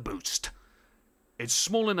hit the boost. It's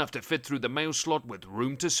small enough to fit through the mail slot with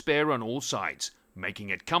room to spare on all sides, making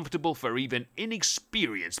it comfortable for even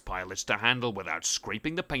inexperienced pilots to handle without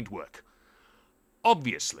scraping the paintwork.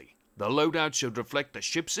 Obviously, the loadout should reflect the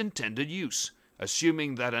ship's intended use,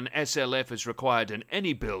 assuming that an SLF is required in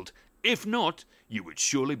any build. If not, you would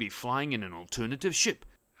surely be flying in an alternative ship.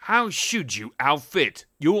 How should you outfit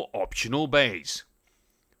your optional bays?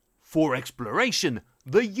 For exploration,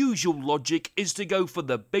 the usual logic is to go for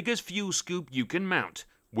the biggest fuel scoop you can mount,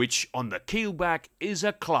 which on the keelback is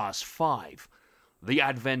a Class 5. The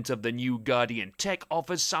advent of the new Guardian tech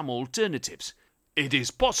offers some alternatives. It is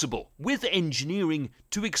possible, with engineering,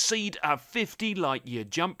 to exceed a 50 light-year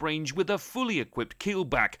jump range with a fully equipped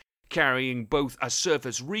keelback, carrying both a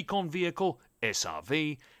surface recon vehicle,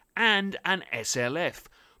 SRV, and an SLF,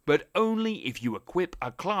 but only if you equip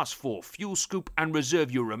a Class 4 fuel scoop and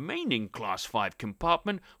reserve your remaining Class 5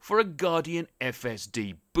 compartment for a Guardian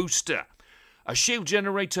FSD booster. A shield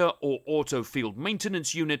generator or auto field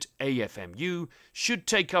maintenance unit, AFMU, should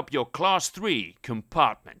take up your Class 3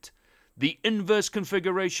 compartment. The inverse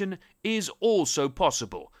configuration is also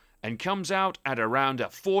possible and comes out at around a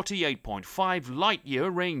 48.5 light-year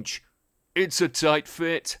range. It's a tight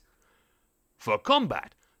fit. For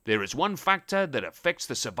combat, there is one factor that affects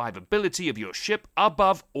the survivability of your ship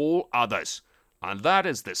above all others, and that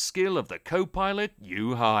is the skill of the co-pilot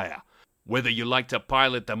you hire. Whether you like to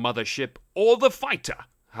pilot the mothership or the fighter,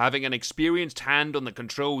 having an experienced hand on the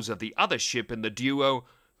controls of the other ship in the duo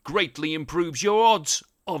greatly improves your odds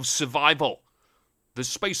of survival. The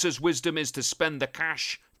Spacer's wisdom is to spend the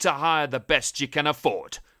cash to hire the best you can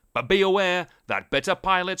afford, but be aware that better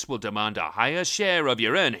pilots will demand a higher share of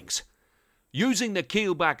your earnings. Using the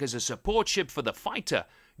keelback as a support ship for the fighter,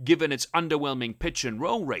 given its underwhelming pitch and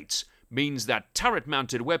roll rates, means that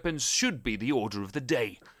turret-mounted weapons should be the order of the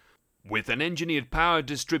day. With an engineered power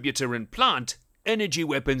distributor and plant, energy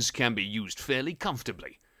weapons can be used fairly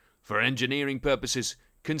comfortably. For engineering purposes,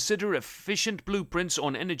 consider efficient blueprints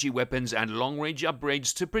on energy weapons and long-range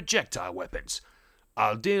upgrades to projectile weapons.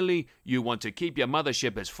 Ideally, you want to keep your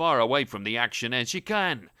mothership as far away from the action as you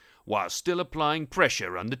can, while still applying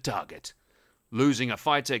pressure on the target. Losing a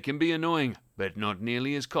fighter can be annoying, but not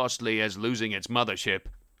nearly as costly as losing its mothership.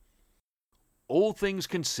 All things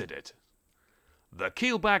considered, the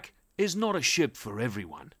keelback is not a ship for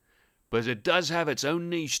everyone, but it does have its own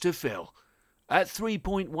niche to fill. At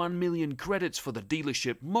 3.1 million credits for the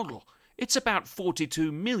dealership model, it's about 42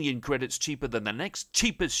 million credits cheaper than the next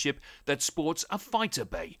cheapest ship that sports a fighter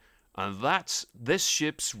bay, and that's this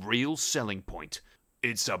ship's real selling point.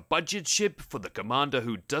 It's a budget ship for the commander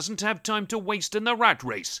who doesn't have time to waste in the rat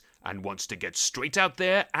race and wants to get straight out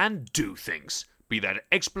there and do things, be that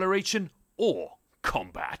exploration or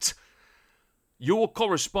combat. Your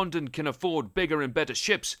correspondent can afford bigger and better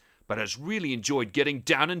ships, but has really enjoyed getting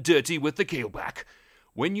down and dirty with the keelback.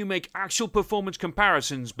 When you make actual performance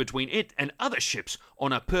comparisons between it and other ships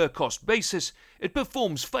on a per-cost basis, it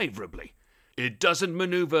performs favourably. It doesn't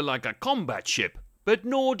maneuver like a combat ship, but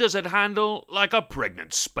nor does it handle like a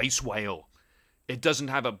pregnant space whale. It doesn't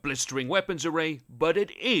have a blistering weapons array, but it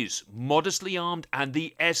is modestly armed, and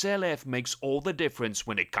the SLF makes all the difference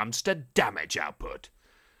when it comes to damage output.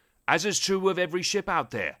 As is true of every ship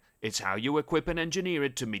out there, it's how you equip and engineer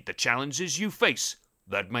it to meet the challenges you face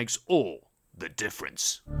that makes all the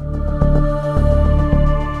difference.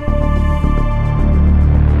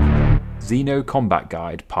 Xeno Combat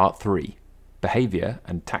Guide Part 3 Behavior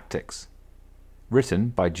and Tactics. Written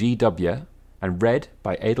by G.W. and read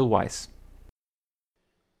by Edelweiss.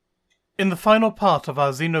 In the final part of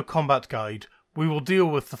our Xeno Combat Guide, we will deal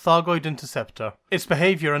with the Thargoid Interceptor, its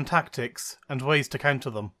behavior and tactics, and ways to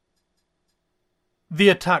counter them. The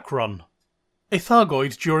Attack Run. A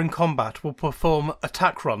Thargoid during combat will perform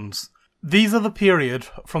attack runs. These are the period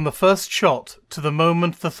from the first shot to the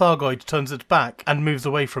moment the Thargoid turns its back and moves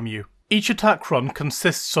away from you. Each attack run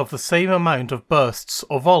consists of the same amount of bursts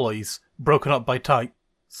or volleys, broken up by type.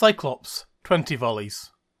 Cyclops, 20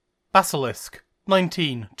 volleys. Basilisk,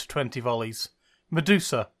 19 to 20 volleys.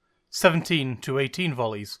 Medusa, 17 to 18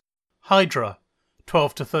 volleys. Hydra,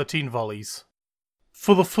 12 to 13 volleys.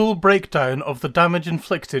 For the full breakdown of the damage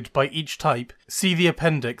inflicted by each type, see the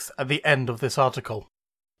appendix at the end of this article.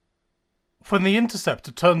 When the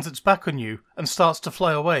Interceptor turns its back on you and starts to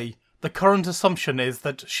fly away, the current assumption is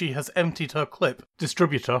that she has emptied her clip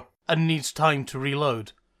distributor and needs time to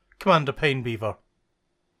reload. Commander Painbeaver.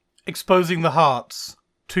 Exposing the hearts.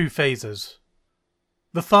 2 phases.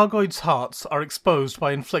 The Thargoid's hearts are exposed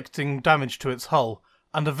by inflicting damage to its hull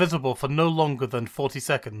and are visible for no longer than 40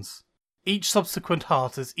 seconds. Each subsequent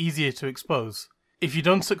heart is easier to expose. If you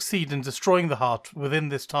don't succeed in destroying the heart within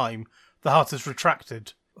this time, the heart is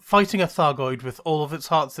retracted. Fighting a Thargoid with all of its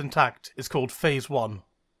hearts intact is called Phase 1.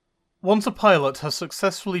 Once a pilot has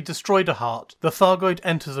successfully destroyed a heart, the Thargoid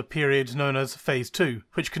enters a period known as Phase 2,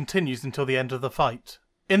 which continues until the end of the fight.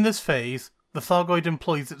 In this phase, the Thargoid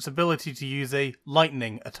employs its ability to use a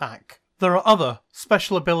lightning attack. There are other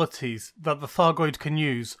special abilities that the Thargoid can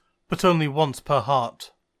use, but only once per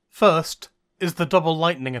heart. First is the double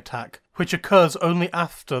lightning attack, which occurs only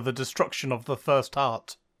after the destruction of the first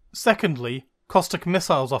heart. Secondly, caustic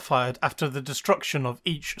missiles are fired after the destruction of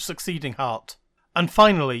each succeeding heart. And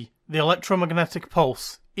finally, the electromagnetic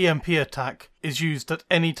pulse, EMP attack, is used at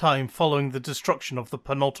any time following the destruction of the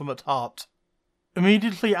penultimate heart.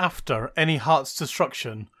 Immediately after any heart's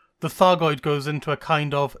destruction, the Thargoid goes into a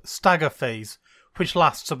kind of stagger phase, which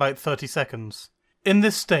lasts about 30 seconds. In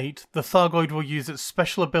this state, the Thargoid will use its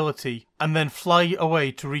special ability and then fly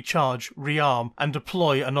away to recharge, rearm, and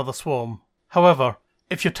deploy another swarm. However,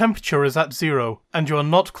 if your temperature is at 0 and you are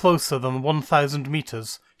not closer than 1,000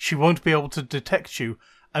 meters, she won't be able to detect you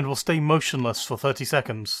and will stay motionless for 30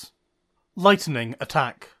 seconds. Lightning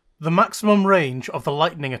attack. The maximum range of the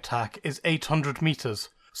lightning attack is 800 meters,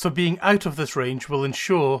 so being out of this range will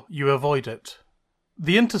ensure you avoid it.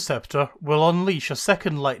 The Interceptor will unleash a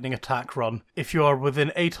second lightning attack run if you are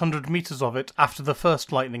within 800 meters of it after the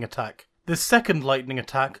first lightning attack. This second lightning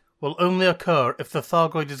attack will only occur if the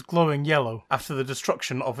Thargoid is glowing yellow after the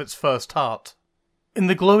destruction of its first heart. In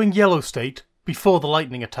the glowing yellow state, before the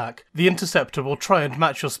lightning attack, the Interceptor will try and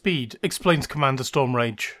match your speed, explains Commander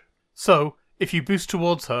Stormrage. So, if you boost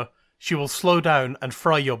towards her, she will slow down and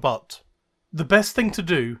fry your butt. The best thing to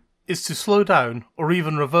do is to slow down or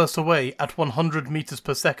even reverse away at 100 meters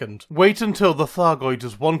per second. Wait until the Thargoid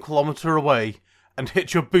is 1 kilometer away and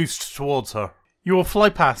hit your boost towards her. You will fly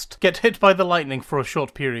past, get hit by the lightning for a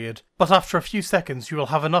short period, but after a few seconds you will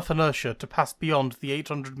have enough inertia to pass beyond the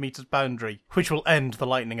 800 meters boundary, which will end the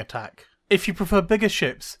lightning attack. If you prefer bigger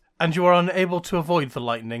ships, and you are unable to avoid the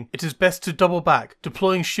lightning, it is best to double back,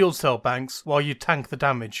 deploying shield cell banks while you tank the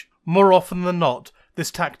damage. More often than not,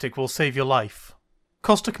 this tactic will save your life.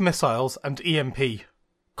 Caustic missiles and EMP.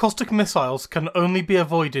 Caustic missiles can only be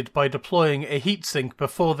avoided by deploying a heatsink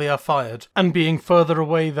before they are fired, and being further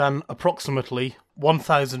away than, approximately,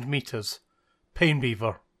 1,000 meters.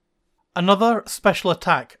 Painbeaver. Another special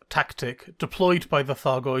attack tactic deployed by the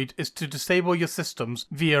Thargoid is to disable your systems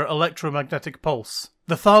via electromagnetic pulse.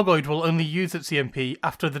 The Thargoid will only use its EMP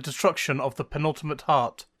after the destruction of the penultimate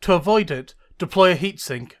heart. To avoid it, deploy a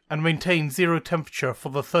heatsink and maintain 0 temperature for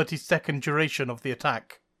the 30-second duration of the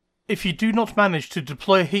attack. If you do not manage to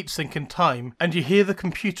deploy a heatsink in time, and you hear the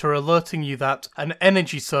computer alerting you that an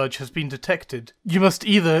energy surge has been detected, you must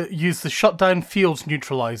either use the shutdown field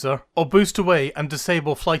neutralizer, or boost away and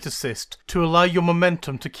disable flight assist to allow your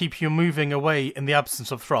momentum to keep you moving away in the absence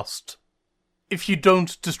of thrust. If you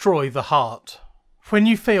don't destroy the heart. When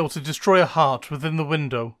you fail to destroy a heart within the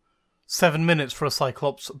window, 7 minutes for a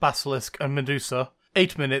Cyclops, Basilisk and Medusa,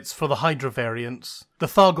 8 minutes for the Hydra variants, the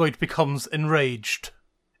Thargoid becomes enraged.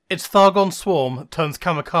 Its Thargon swarm turns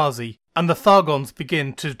kamikaze, and the Thargons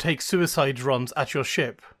begin to take suicide runs at your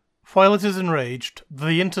ship. While it is enraged,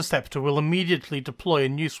 the Interceptor will immediately deploy a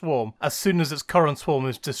new swarm as soon as its current swarm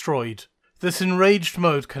is destroyed. This enraged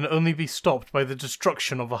mode can only be stopped by the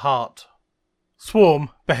destruction of a heart. Swarm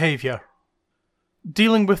behavior.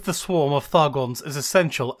 Dealing with the swarm of Thargons is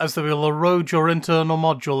essential as they will erode your internal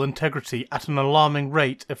module integrity at an alarming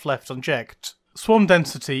rate if left unchecked. Swarm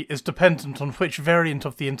density is dependent on which variant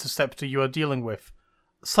of the Interceptor you are dealing with.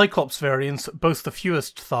 Cyclops variants boast the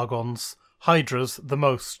fewest Thargons, Hydras the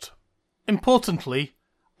most. Importantly,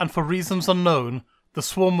 and for reasons unknown, the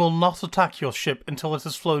swarm will not attack your ship until it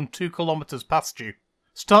has flown 2 kilometers past you.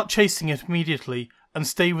 Start chasing it immediately and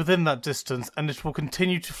stay within that distance, and it will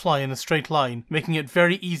continue to fly in a straight line, making it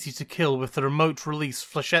very easy to kill with the remote release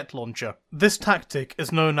flechette launcher. This tactic is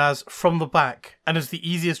known as from the back, and is the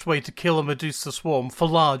easiest way to kill a Medusa swarm for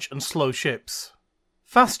large and slow ships.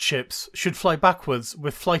 Fast ships should fly backwards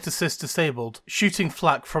with flight assist disabled, shooting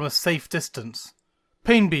flak from a safe distance.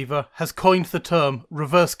 Painbeaver has coined the term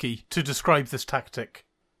reverse key to describe this tactic.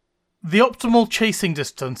 The optimal chasing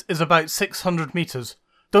distance is about 600 meters.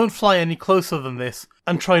 Don't fly any closer than this,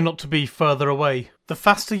 and try not to be further away. The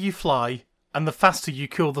faster you fly, and the faster you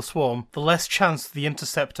kill the swarm, the less chance the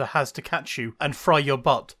Interceptor has to catch you and fry your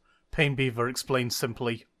butt, Painbeaver explains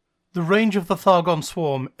simply. The range of the Thargon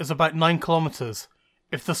swarm is about 9 kilometers.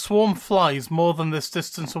 If the swarm flies more than this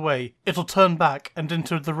distance away, it'll turn back and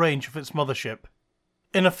enter the range of its mothership.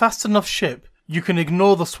 In a fast enough ship, you can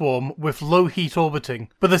ignore the swarm with low heat orbiting,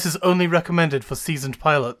 but this is only recommended for seasoned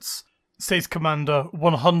pilots, says Commander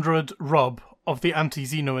 100 Rob of the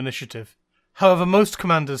Anti-Xeno Initiative. However, most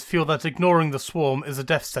commanders feel that ignoring the swarm is a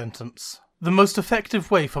death sentence. The most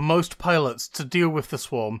effective way for most pilots to deal with the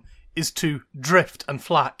swarm is to drift and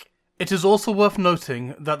flak. It is also worth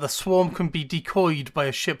noting that the swarm can be decoyed by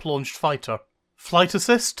a ship-launched fighter. Flight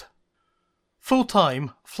assist?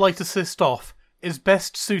 Full-time, flight assist off, is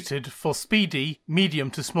best suited for speedy,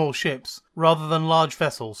 medium to small ships, rather than large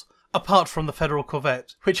vessels, apart from the Federal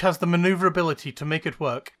Corvette, which has the maneuverability to make it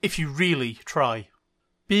work if you really try.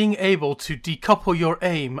 Being able to decouple your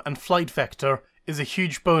aim and flight vector is a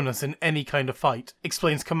huge bonus in any kind of fight,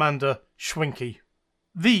 explains Commander Schwinky.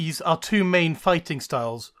 These are 2 main fighting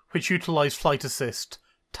styles which utilize flight assist,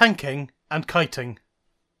 tanking and kiting.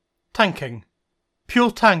 Tanking.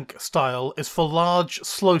 Pure tank style is for large,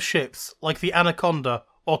 slow ships like the Anaconda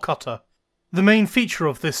or Cutter. The main feature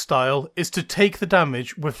of this style is to take the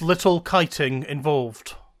damage with little kiting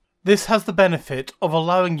involved. This has the benefit of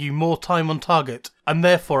allowing you more time on target and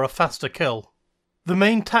therefore a faster kill. The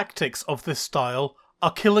main tactics of this style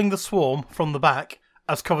are killing the swarm from the back,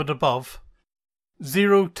 as covered above,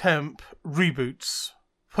 zero temp reboots.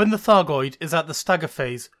 When the Thargoid is at the stagger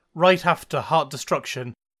phase, right after heart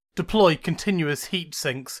destruction, deploy continuous heat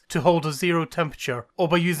sinks to hold a 0 temperature or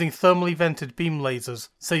by using thermally vented beam lasers,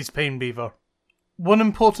 says Painbeaver. One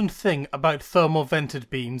important thing about thermal vented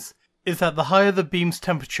beams is that the higher the beam's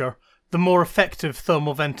temperature, the more effective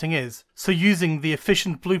thermal venting is, so using the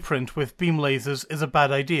efficient blueprint with beam lasers is a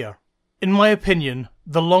bad idea. In my opinion,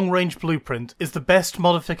 the long-range blueprint is the best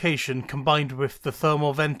modification combined with the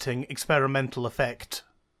thermal venting experimental effect.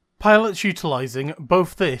 Pilots utilizing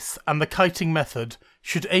both this and the kiting method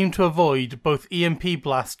should aim to avoid both EMP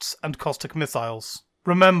blasts and caustic missiles.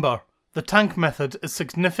 Remember, the tank method is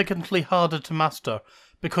significantly harder to master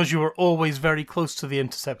because you are always very close to the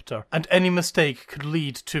Interceptor, and any mistake could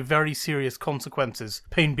lead to very serious consequences,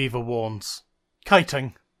 Painbeaver warns.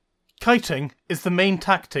 Kiting. Kiting is the main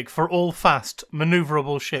tactic for all fast,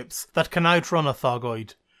 maneuverable ships that can outrun a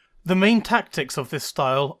Thargoid. The main tactics of this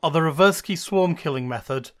style are the reverse key swarm killing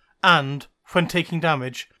method, and, when taking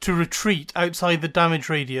damage, to retreat outside the damage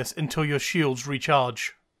radius until your shields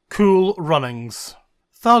recharge. Cool runnings.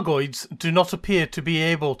 Thargoids do not appear to be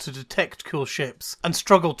able to detect cool ships, and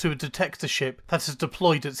struggle to detect a ship that has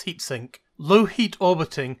deployed its heatsink. Low heat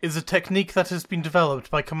orbiting is a technique that has been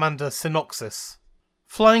developed by Commander Synoxis.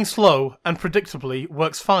 Flying slow and predictably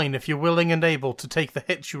works fine if you're willing and able to take the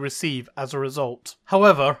hits you receive as a result.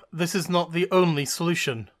 However, this is not the only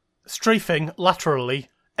solution. Strafing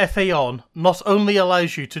laterally, FA-on not only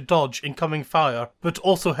allows you to dodge incoming fire, but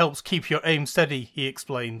also helps keep your aim steady, he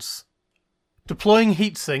explains. Deploying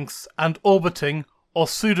heat sinks and orbiting or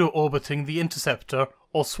pseudo-orbiting the interceptor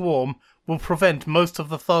or swarm will prevent most of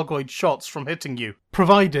the Thargoid shots from hitting you,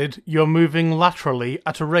 provided you're moving laterally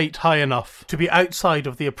at a rate high enough to be outside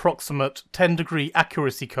of the approximate 10-degree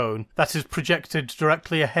accuracy cone that is projected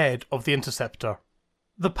directly ahead of the interceptor.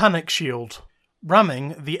 The panic shield.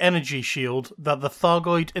 Ramming the energy shield that the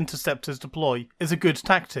Thargoid interceptors deploy is a good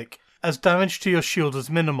tactic, as damage to your shield is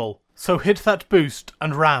minimal, so hit that boost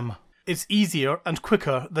and ram. It's easier and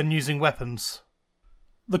quicker than using weapons.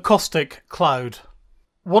 The caustic cloud.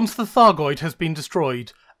 Once the Thargoid has been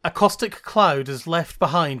destroyed, a caustic cloud is left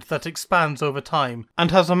behind that expands over time and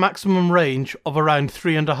has a maximum range of around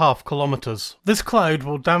 3.5 kilometers. This cloud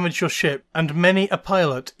will damage your ship, and many a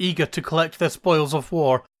pilot eager to collect their spoils of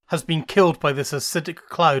war has been killed by this acidic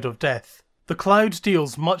cloud of death. The cloud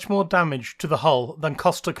deals much more damage to the hull than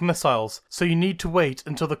caustic missiles, so you need to wait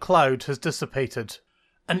until the cloud has dissipated.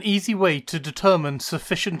 An easy way to determine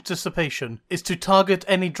sufficient dissipation is to target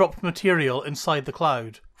any dropped material inside the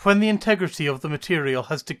cloud. When the integrity of the material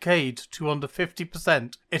has decayed to under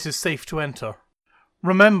 50%, it is safe to enter.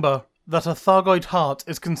 Remember that a Thargoid heart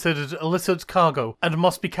is considered illicit cargo and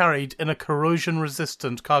must be carried in a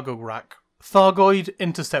corrosion-resistant cargo rack. Thargoid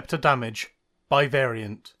interceptor damage, by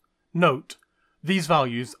variant. Note, these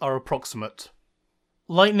values are approximate.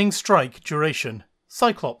 Lightning strike duration.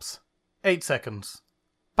 Cyclops, 8 seconds.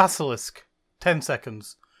 Basilisk, 10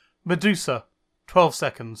 seconds. Medusa, 12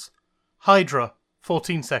 seconds. Hydra,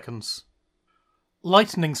 14 seconds.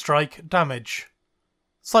 Lightning strike damage.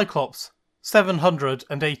 Cyclops,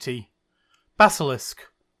 780. Basilisk,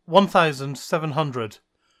 1,700.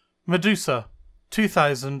 Medusa,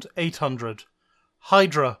 2,800.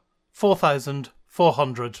 Hydra,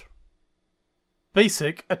 4,400.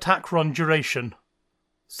 Basic attack run duration.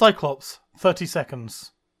 Cyclops, 30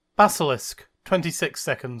 seconds. Basilisk, 26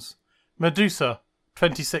 seconds. Medusa,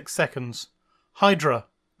 26 seconds. Hydra,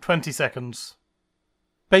 20 seconds.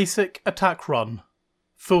 Basic attack run.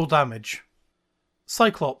 Full damage.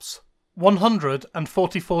 Cyclops,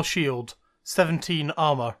 144 shield, 17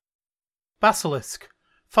 armor. Basilisk,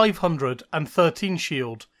 513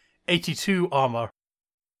 shield, 82 armor.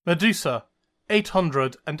 Medusa,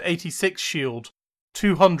 886 shield,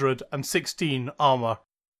 216 armor.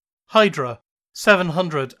 Hydra,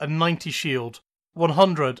 790 shield,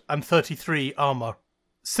 133 armor.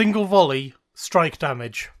 Single volley, strike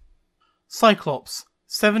damage. Cyclops,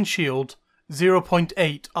 7 shield,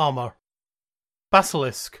 0.8 armor.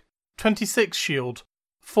 Basilisk, 26 shield,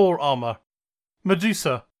 4 armor.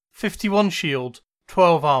 Medusa, 51 shield,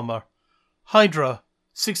 12 armor. Hydra,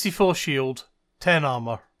 64 shield, 10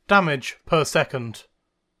 armor. Damage per second.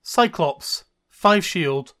 Cyclops, 5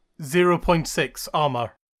 shield, 0.6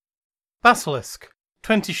 armor. Basilisk,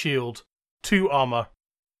 20 shield, 2 armor.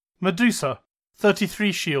 Medusa,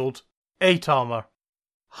 33 shield, 8 armor.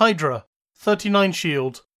 Hydra, 39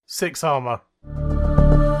 shield, 6 armor.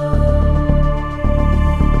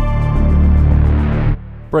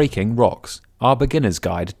 Breaking Rocks, Our Beginner's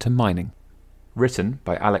Guide to Mining. Written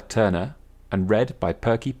by Alec Turner and read by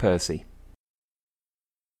Perky Percy.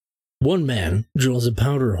 One man drills a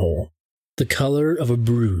powder hole, the color of a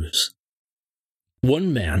bruise.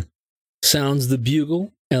 One man sounds the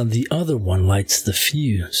bugle, and the other one lights the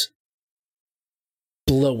fuse.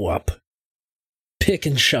 Blow up. Pick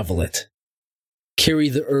and shovel it. Carry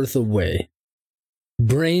the earth away.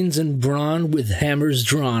 Brains and brawn with hammers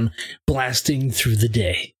drawn, blasting through the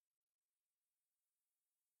day.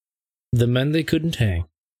 The Men They Couldn't Hang,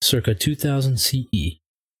 circa 2000 CE.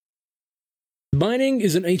 Mining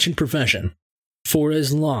is an ancient profession. For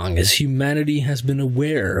as long as humanity has been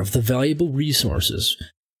aware of the valuable resources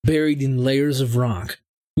buried in layers of rock,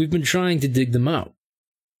 we've been trying to dig them out.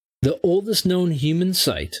 The oldest known human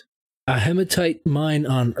site, a hematite mine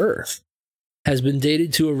on Earth, has been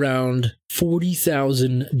dated to around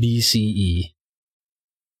 40,000 BCE.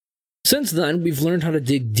 Since then, we've learned how to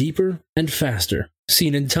dig deeper and faster,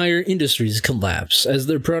 seen entire industries collapse as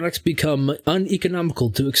their products become uneconomical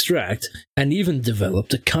to extract, and even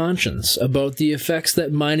developed a conscience about the effects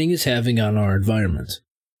that mining is having on our environment.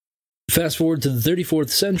 Fast forward to the 34th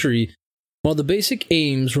century, while the basic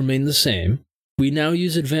aims remain the same, we now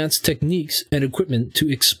use advanced techniques and equipment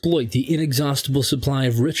to exploit the inexhaustible supply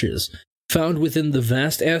of riches found within the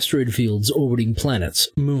vast asteroid fields orbiting planets,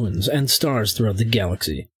 moons, and stars throughout the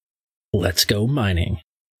galaxy. Let's go mining.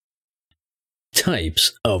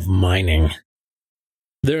 Types of mining.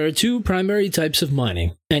 There are 2 primary types of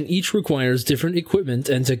mining, and each requires different equipment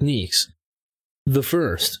and techniques. The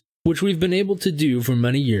first which we've been able to do for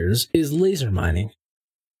many years, is laser mining.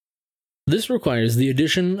 This requires the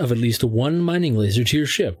addition of at least one mining laser to your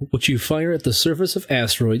ship, which you fire at the surface of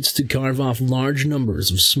asteroids to carve off large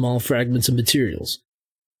numbers of small fragments of materials.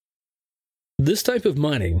 This type of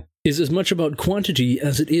mining is as much about quantity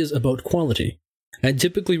as it is about quality, and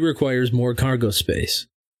typically requires more cargo space,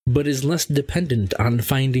 but is less dependent on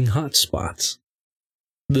finding hotspots.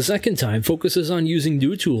 The second type focuses on using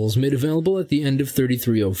new tools made available at the end of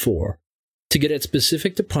 3304 to get at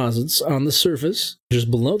specific deposits on the surface,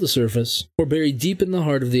 just below the surface, or buried deep in the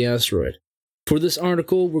heart of the asteroid. For this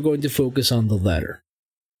article, we're going to focus on the latter.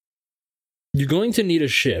 You're going to need a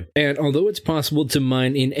ship, and although it's possible to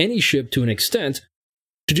mine in any ship to an extent,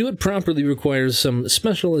 to do it properly requires some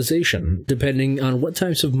specialization, depending on what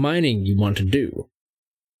types of mining you want to do.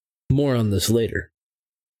 More on this later.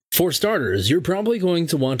 For starters, you're probably going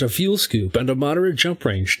to want a fuel scoop and a moderate jump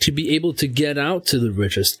range to be able to get out to the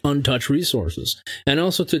richest, untouched resources, and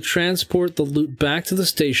also to transport the loot back to the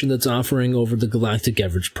station that's offering over the galactic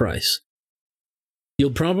average price.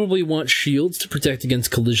 You'll probably want shields to protect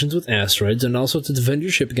against collisions with asteroids and also to defend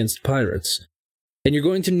your ship against pirates. And you're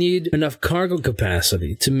going to need enough cargo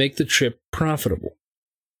capacity to make the trip profitable.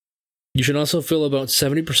 You should also fill about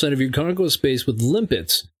 70% of your cargo space with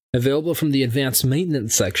limpets, available from the advanced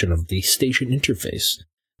maintenance section of the station interface,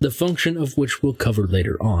 the function of which we'll cover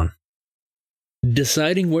later on.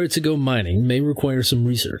 Deciding where to go mining may require some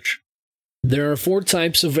research. There are 4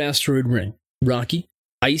 types of asteroid ring: rocky,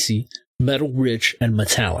 icy, metal-rich, and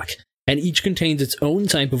metallic, and each contains its own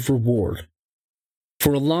type of reward.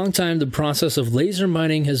 For a long time, the process of laser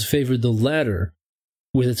mining has favored the latter,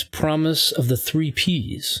 with its promise of the 3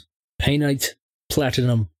 Ps: painite,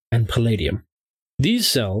 platinum, and palladium. These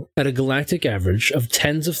sell at a galactic average of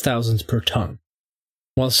tens of thousands per ton,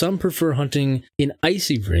 while some prefer hunting in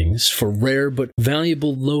icy rings for rare but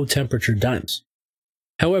valuable low-temperature diamonds.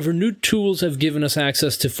 However, new tools have given us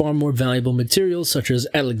access to far more valuable materials such as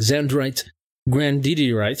alexandrite,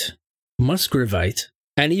 grandidierite, musgravite,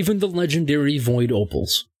 and even the legendary void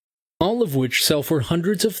opals, all of which sell for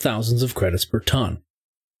hundreds of thousands of credits per ton.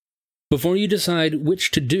 Before you decide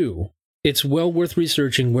which to do, it's well worth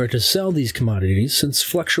researching where to sell these commodities, since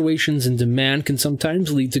fluctuations in demand can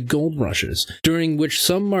sometimes lead to gold rushes, during which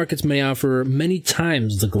some markets may offer many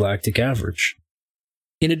times the galactic average.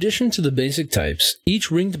 In addition to the basic types,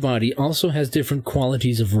 each ringed body also has different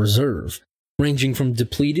qualities of reserve, ranging from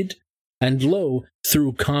depleted and low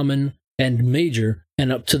through common and major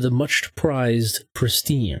and up to the much prized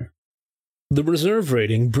pristine. The reserve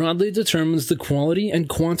rating broadly determines the quality and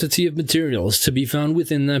quantity of materials to be found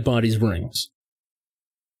within that body's rings.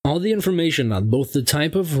 All the information on both the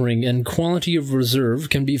type of ring and quality of reserve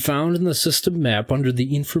can be found in the system map under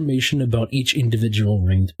the information about each individual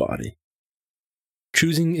ringed body.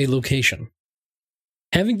 Choosing a location.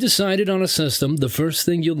 Having decided on a system, the first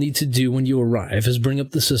thing you'll need to do when you arrive is bring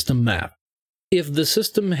up the system map. If the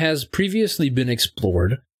system has previously been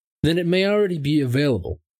explored, then it may already be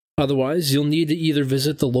available. Otherwise, you'll need to either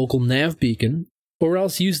visit the local nav beacon, or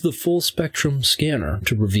else use the full spectrum scanner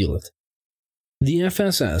to reveal it. The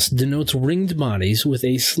FSS denotes ringed bodies with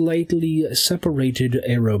a slightly separated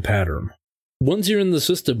arrow pattern. Once you're in the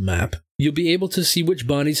system map, you'll be able to see which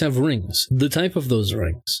bodies have rings, the type of those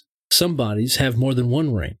rings. Some bodies have more than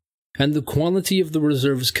one ring, and the quality of the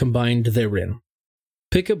reserves combined therein.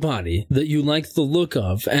 Pick a body that you like the look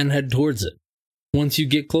of and head towards it. Once you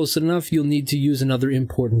get close enough, you'll need to use another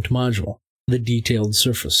important module, the Detailed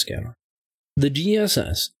Surface Scanner. The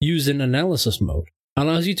DSS, used in analysis mode,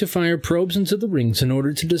 allows you to fire probes into the rings in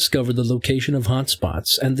order to discover the location of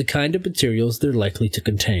hotspots and the kind of materials they're likely to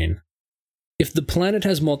contain. If the planet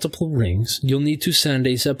has multiple rings, you'll need to send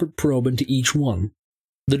a separate probe into each one.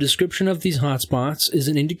 The description of these hotspots is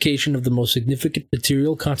an indication of the most significant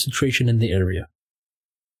material concentration in the area.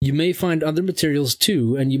 You may find other materials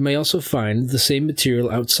too, and you may also find the same material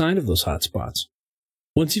outside of those hotspots.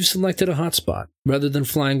 Once you've selected a hotspot, rather than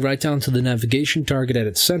flying right down to the navigation target at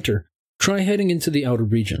its center, try heading into the outer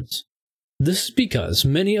regions. This is because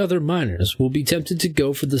many other miners will be tempted to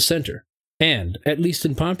go for the center, and, at least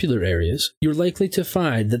in popular areas, you're likely to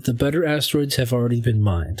find that the better asteroids have already been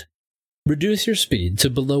mined. Reduce your speed to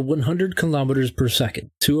below 100 kilometers per second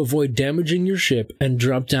to avoid damaging your ship and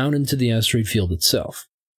drop down into the asteroid field itself.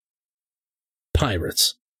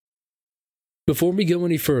 Pirates. Before we go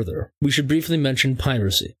any further, we should briefly mention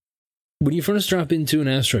piracy. When you first drop into an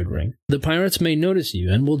asteroid ring, the pirates may notice you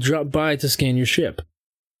and will drop by to scan your ship.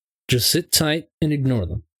 Just sit tight and ignore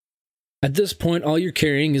them. At this point, all you're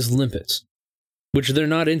carrying is limpets, which they're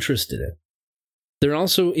not interested in. They're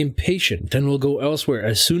also impatient and will go elsewhere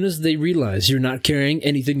as soon as they realize you're not carrying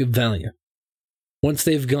anything of value. Once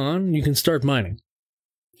they've gone, you can start mining.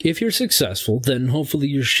 If you're successful, then hopefully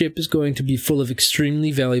your ship is going to be full of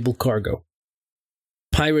extremely valuable cargo.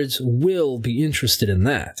 Pirates will be interested in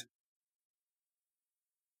that.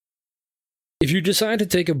 If you decide to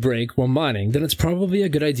take a break while mining, then it's probably a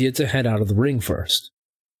good idea to head out of the ring first.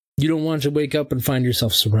 You don't want to wake up and find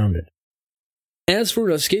yourself surrounded. As for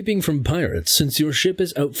escaping from pirates, since your ship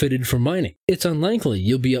is outfitted for mining, it's unlikely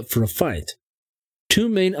you'll be up for a fight. Two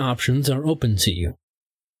main options are open to you.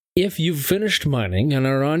 If you've finished mining and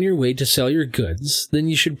are on your way to sell your goods, then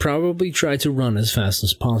you should probably try to run as fast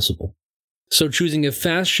as possible. So choosing a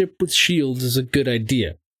fast ship with shields is a good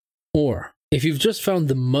idea. Or, if you've just found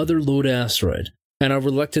the mother lode asteroid and are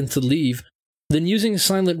reluctant to leave, then using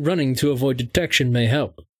silent running to avoid detection may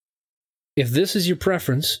help. If this is your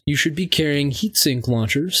preference, you should be carrying heatsink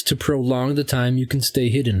launchers to prolong the time you can stay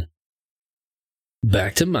hidden.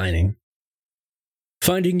 Back to mining.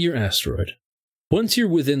 Finding your asteroid. Once you're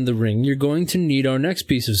within the ring, you're going to need our next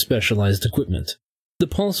piece of specialized equipment, the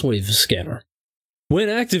pulse wave scanner. When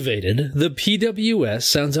activated, the PWS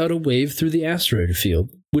sounds out a wave through the asteroid field,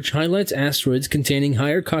 which highlights asteroids containing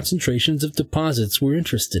higher concentrations of deposits we're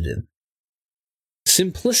interested in.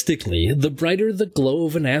 Simplistically, the brighter the glow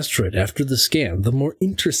of an asteroid after the scan, the more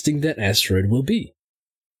interesting that asteroid will be.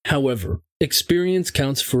 However, experience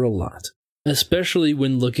counts for a lot, especially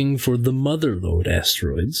when looking for the mother lode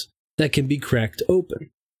asteroids that can be cracked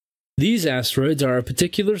open. These asteroids are a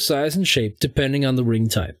particular size and shape depending on the ring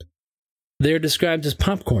type. They are described as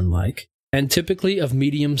popcorn-like, and typically of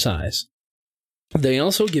medium size. They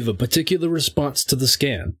also give a particular response to the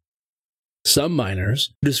scan. Some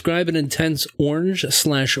miners describe an intense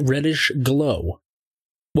orange/reddish glow,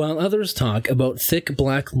 while others talk about thick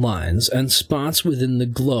black lines and spots within the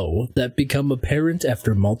glow that become apparent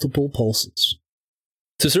after multiple pulses.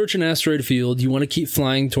 To search an asteroid field, you want to keep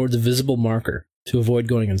flying towards a visible marker to avoid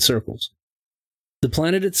going in circles. The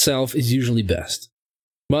planet itself is usually best.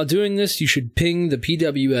 While doing this, you should ping the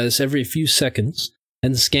PWS every few seconds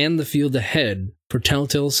and scan the field ahead for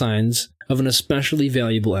telltale signs of an especially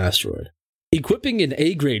valuable asteroid. Equipping an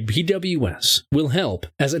A-grade PWS will help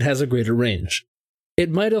as it has a greater range. It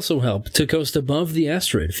might also help to coast above the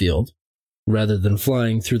asteroid field, rather than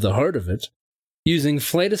flying through the heart of it, using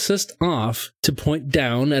flight assist off to point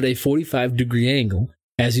down at a 45-degree angle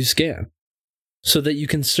as you scan, so that you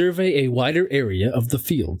can survey a wider area of the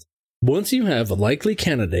field. Once you have a likely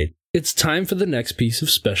candidate, it's time for the next piece of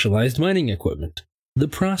specialized mining equipment, the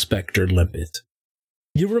Prospector Limpet.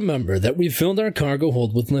 You remember that we filled our cargo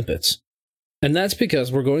hold with limpets, and that's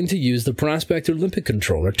because we're going to use the Prospector Limpet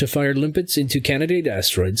controller to fire limpets into candidate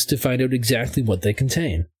asteroids to find out exactly what they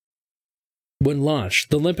contain. When launched,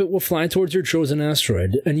 the limpet will fly towards your chosen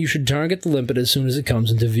asteroid, and you should target the limpet as soon as it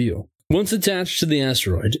comes into view. Once attached to the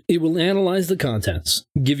asteroid, it will analyze the contents,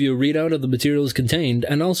 give you a readout of the materials contained,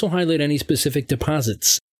 and also highlight any specific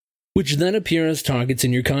deposits, which then appear as targets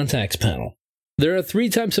in your contacts panel. There are 3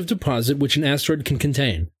 types of deposit which an asteroid can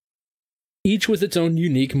contain, each with its own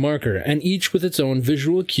unique marker, and each with its own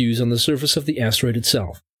visual cues on the surface of the asteroid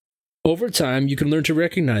itself. Over time, you can learn to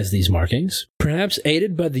recognize these markings, perhaps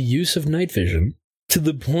aided by the use of night vision, to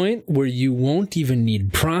the point where you won't even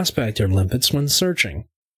need prospector limpets when searching.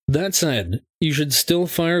 That said, you should still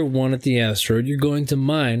fire one at the asteroid you're going to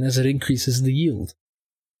mine as it increases the yield.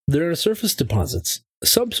 There are surface deposits,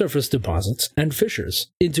 subsurface deposits, and fissures,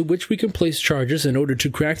 into which we can place charges in order to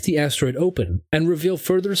crack the asteroid open and reveal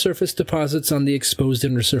further surface deposits on the exposed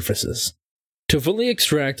inner surfaces. To fully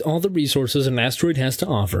extract all the resources an asteroid has to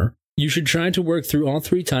offer, you should try to work through all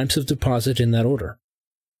 3 types of deposit in that order.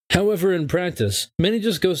 However, in practice, many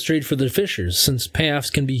just go straight for the fissures since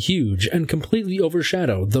payoffs can be huge and completely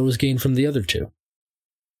overshadow those gained from the other 2.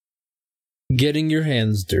 Getting your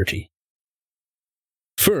hands dirty.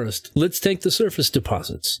 First, let's take the surface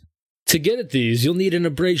deposits. To get at these, you'll need an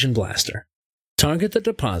abrasion blaster. Target the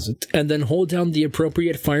deposit and then hold down the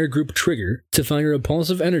appropriate fire group trigger to fire a pulse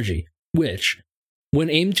of energy, which, when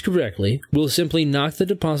aimed correctly, will simply knock the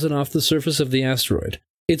deposit off the surface of the asteroid.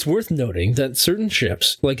 It's worth noting that certain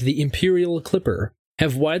ships, like the Imperial Clipper,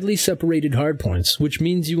 have widely separated hardpoints, which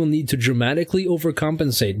means you will need to dramatically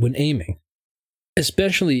overcompensate when aiming,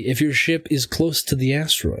 especially if your ship is close to the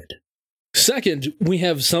asteroid. Second, we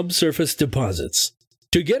have subsurface deposits.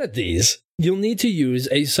 To get at these, you'll need to use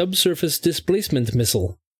a subsurface displacement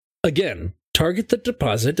missile. Again, target the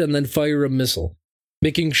deposit and then fire a missile,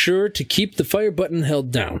 making sure to keep the fire button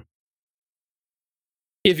held down.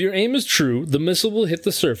 If your aim is true, the missile will hit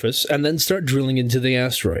the surface and then start drilling into the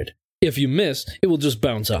asteroid. If you miss, it will just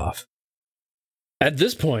bounce off. At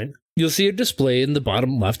this point, you'll see a display in the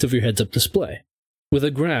bottom left of your heads-up display, with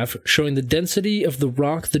a graph showing the density of the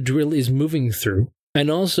rock the drill is moving through, and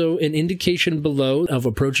also an indication below of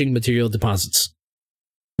approaching material deposits.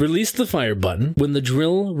 Release the fire button when the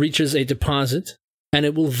drill reaches a deposit, and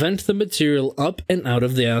it will vent the material up and out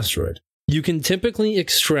of the asteroid. You can typically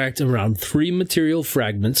extract around 3 material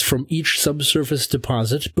fragments from each subsurface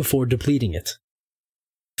deposit before depleting it.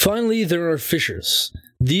 Finally, there are fissures.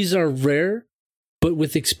 These are rare, but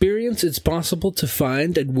with experience it's possible to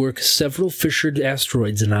find and work several fissured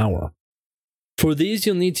asteroids an hour. For these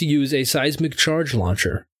you'll need to use a seismic charge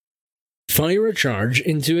launcher. Fire a charge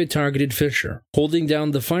into a targeted fissure, holding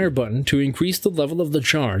down the fire button to increase the level of the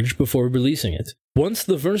charge before releasing it. Once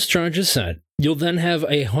the first charge is set, you'll then have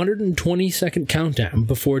a 120-second countdown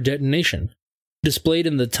before detonation, displayed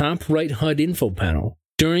in the top right HUD info panel,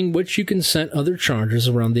 during which you can set other charges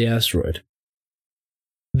around the asteroid.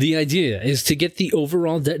 The idea is to get the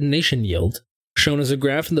overall detonation yield, shown as a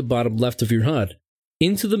graph in the bottom left of your HUD,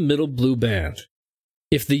 into the middle blue band.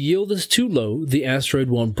 If the yield is too low, the asteroid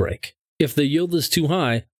won't break. If the yield is too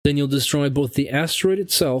high, then you'll destroy both the asteroid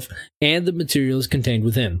itself and the materials contained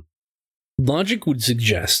within. Logic would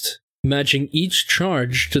suggest matching each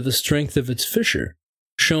charge to the strength of its fissure,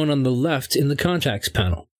 shown on the left in the contacts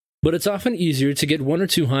panel. But it's often easier to get 1 or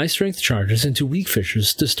 2 high-strength charges into weak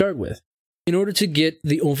fissures to start with, in order to get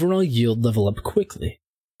the overall yield level up quickly,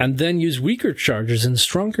 and then use weaker charges in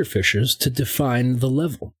stronger fissures to define the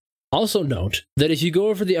level. Also note that if you go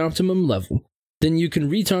over the optimum level, then you can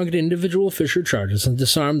retarget individual fissure charges and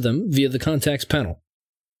disarm them via the contacts panel.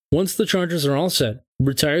 Once the charges are all set,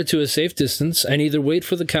 retire to a safe distance and either wait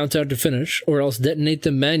for the countdown to finish or else detonate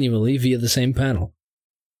them manually via the same panel.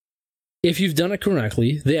 If you've done it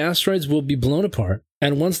correctly, the asteroids will be blown apart,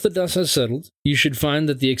 and once the dust has settled, you should find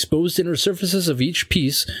that the exposed inner surfaces of each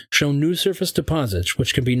piece show new surface deposits,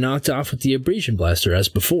 which can be knocked off with the abrasion blaster as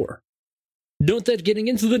before. Note that getting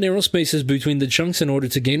into the narrow spaces between the chunks in order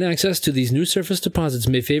to gain access to these new surface deposits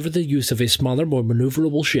may favor the use of a smaller, more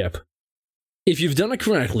maneuverable ship. If you've done it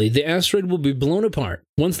correctly, the asteroid will be blown apart.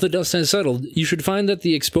 Once the dust has settled, you should find that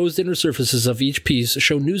the exposed inner surfaces of each piece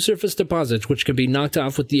show new surface deposits which can be knocked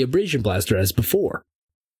off with the abrasion blaster as before.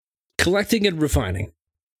 Collecting and refining.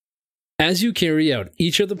 As you carry out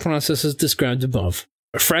each of the processes described above,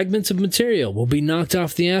 fragments of material will be knocked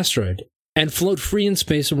off the asteroid and float free in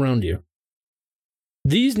space around you.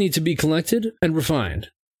 These need to be collected and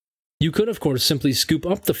refined. You could, of course, simply scoop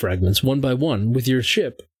up the fragments one by one with your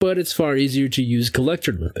ship, but it's far easier to use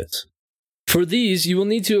collector limpets. For these, you will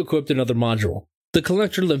need to equip another module, the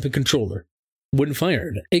collector limpet controller. When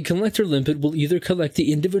fired, a collector limpet will either collect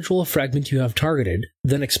the individual fragment you have targeted,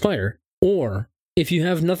 then expire, or, if you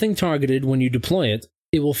have nothing targeted when you deploy it,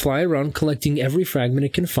 it will fly around collecting every fragment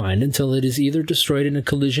it can find until it is either destroyed in a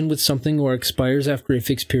collision with something or expires after a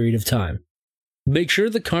fixed period of time. Make sure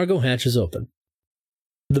the cargo hatch is open.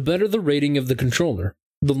 The better the rating of the controller,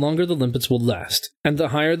 the longer the limpets will last, and the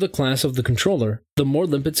higher the class of the controller, the more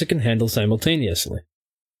limpets it can handle simultaneously.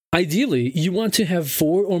 Ideally, you want to have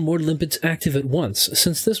 4 or more limpets active at once,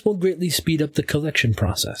 since this will greatly speed up the collection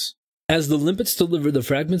process. As the limpets deliver the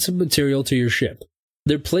fragments of material to your ship,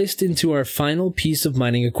 they're placed into our final piece of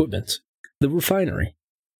mining equipment, the refinery.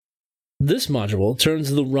 This module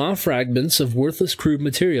turns the raw fragments of worthless crude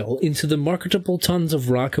material into the marketable tons of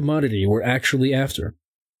raw commodity we're actually after.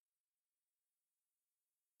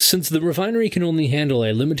 Since the refinery can only handle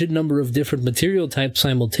a limited number of different material types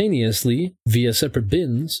simultaneously via separate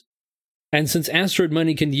bins, and since asteroid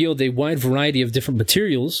mining can yield a wide variety of different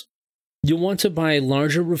materials, you'll want to buy a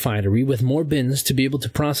larger refinery with more bins to be able to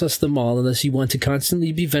process them all unless you want to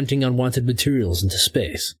constantly be venting unwanted materials into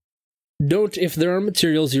space. Note if there are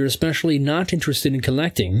materials you're especially not interested in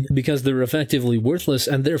collecting because they're effectively worthless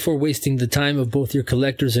and therefore wasting the time of both your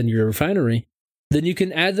collectors and your refinery, then you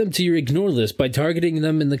can add them to your ignore list by targeting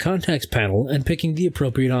them in the contacts panel and picking the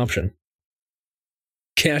appropriate option.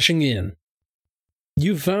 Cashing in.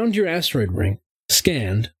 You've found your asteroid ring,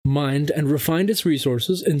 scanned, mined, and refined its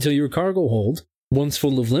resources until your cargo hold, once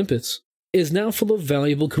full of limpets, is now full of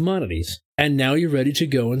valuable commodities, and now you're ready to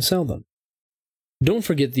go and sell them. Don't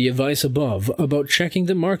forget the advice above about checking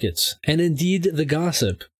the markets, and indeed the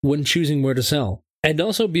gossip, when choosing where to sell, and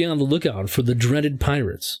also be on the lookout for the dreaded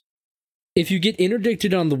pirates. If you get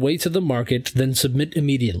interdicted on the way to the market, then submit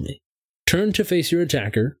immediately. Turn to face your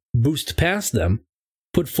attacker, boost past them,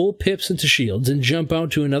 put full pips into shields, and jump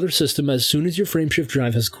out to another system as soon as your frameshift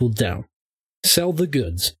drive has cooled down. Sell the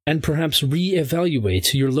goods, and perhaps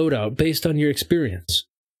re-evaluate your loadout based on your experience.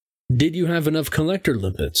 Did you have enough collector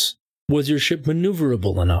limpets? Was your ship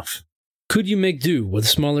maneuverable enough? Could you make do with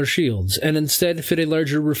smaller shields and instead fit a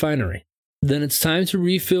larger refinery? Then it's time to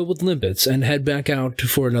refill with limpets and head back out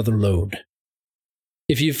for another load.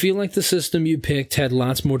 If you feel like the system you picked had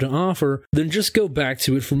lots more to offer, then just go back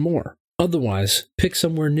to it for more. Otherwise, pick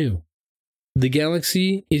somewhere new. The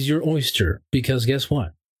galaxy is your oyster, because guess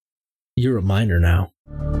what? You're a miner now.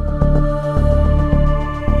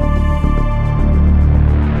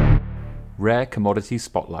 Rare Commodity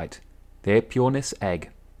Spotlight, The Aepyornis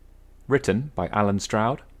Egg. Written by Alan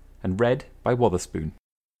Stroud and read by Wotherspoon.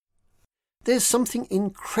 There's something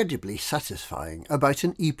incredibly satisfying about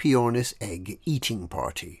an Aepyornis egg eating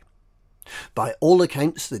party. By all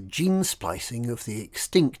accounts, the gene splicing of the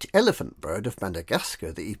extinct elephant bird of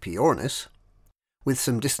Madagascar, the Aepyornis, with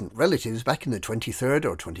some distant relatives back in the 23rd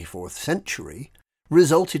or 24th century,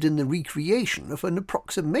 resulted in the recreation of an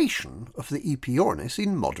approximation of the Aepyornis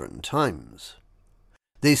in modern times.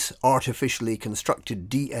 This artificially constructed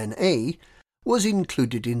DNA was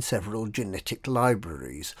included in several genetic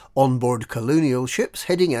libraries on board colonial ships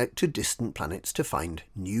heading out to distant planets to find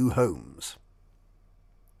new homes.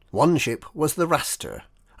 One ship was the Raster,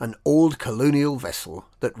 an old colonial vessel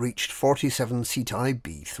that reached 47 Ceti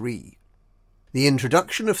B3. The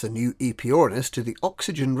introduction of the new Aepyornis to the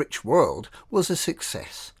oxygen-rich world was a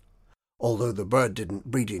success. Although the bird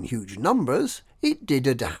didn't breed in huge numbers, it did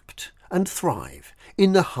adapt and thrive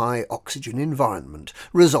in the high oxygen environment,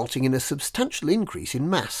 resulting in a substantial increase in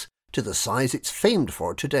mass to the size it's famed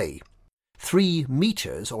for today, 3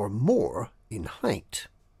 meters or more in height.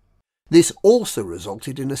 This also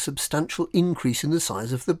resulted in a substantial increase in the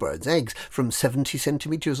size of the bird's eggs, from 70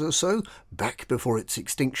 centimeters or so, back before its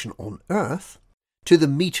extinction on Earth, to the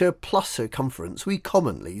meter-plus circumference we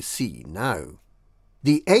commonly see now.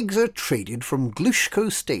 The eggs are traded from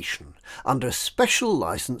Glushko Station under special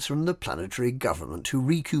license from the planetary government, who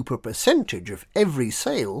recoup a percentage of every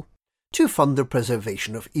sale to fund the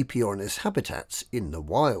preservation of Aepyornis habitats in the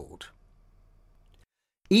wild.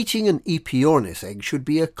 Eating an Aepyornis egg should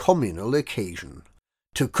be a communal occasion.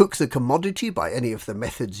 To cook the commodity by any of the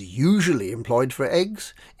methods usually employed for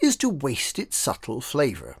eggs is to waste its subtle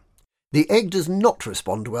flavour. The egg does not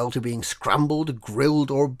respond well to being scrambled,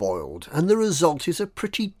 grilled or boiled, and the result is a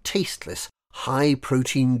pretty tasteless,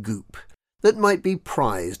 high-protein goop that might be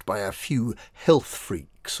prized by a few health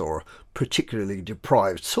freaks or particularly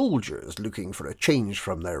deprived soldiers looking for a change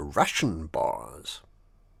from their ration bars.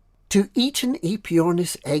 To eat an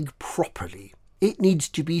Aepyornis egg properly, it needs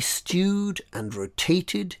to be stewed and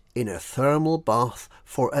rotated in a thermal bath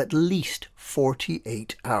for at least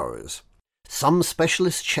 48 hours. Some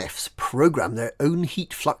specialist chefs program their own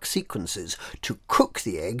heat flux sequences to cook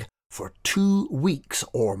the egg for 2 weeks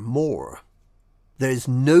or more. There is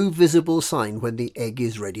no visible sign when the egg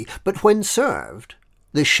is ready, but when served,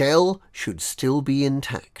 the shell should still be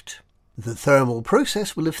intact. The thermal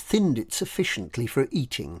process will have thinned it sufficiently for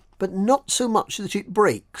eating, but not so much that it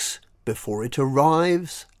breaks before it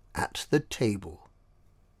arrives at the table.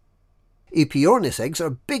 Aepyornis eggs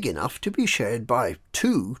are big enough to be shared by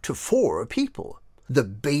 2 to 4 people. The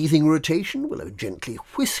bathing rotation will have gently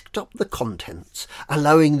whisked up the contents,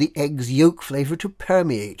 allowing the egg's yolk flavour to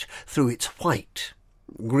permeate through its white,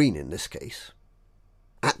 green in this case.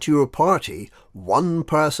 At your party, 1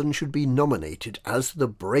 person should be nominated as the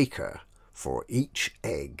breaker for each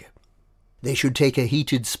egg. They should take a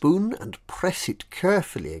heated spoon and press it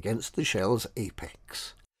carefully against the shell's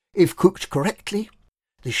apex. If cooked correctly,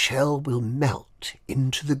 the shell will melt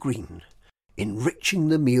into the green, enriching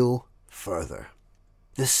the meal further.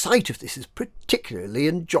 The sight of this is particularly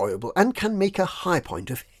enjoyable and can make a high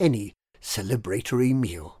point of any celebratory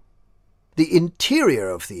meal. The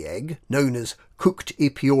interior of the egg, known as cooked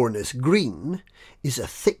Aepyornis green, is a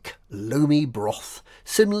thick, loamy broth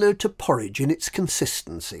similar to porridge in its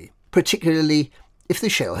consistency, particularly if the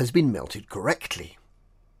shell has been melted correctly.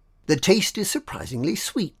 The taste is surprisingly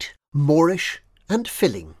sweet, moreish, and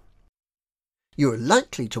filling. You're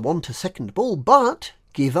likely to want a second bowl, but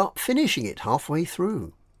give up finishing it halfway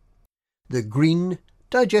through. The green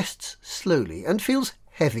digests slowly and feels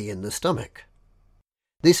heavy in the stomach.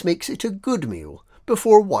 This makes it a good meal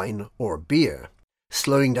before wine or beer,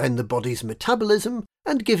 slowing down the body's metabolism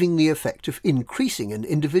and giving the effect of increasing an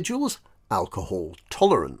individual's alcohol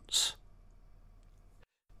tolerance.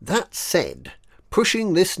 That said,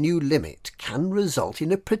 pushing this new limit can result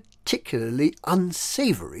in a particularly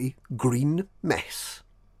unsavoury green mess,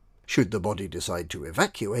 should the body decide to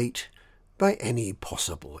evacuate by any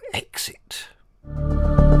possible exit.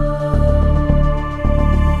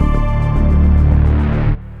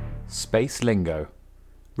 Space Lingo.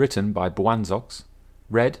 Written by Bwanzox.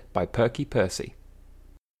 Read by Perky Percy.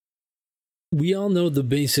 We all know the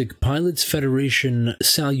basic Pilots Federation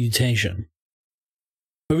salutation.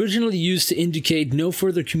 Originally used to indicate no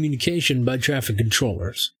further communication by traffic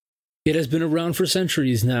controllers. It has been around for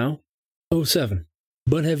centuries now. 07.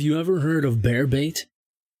 But have you ever heard of bear bait?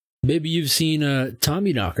 Maybe you've seen a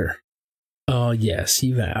Tommy knocker. Oh yes,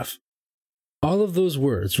 you have. All of those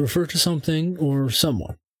words refer to something or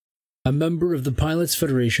someone a member of the Pilots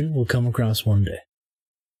Federation will come across one day.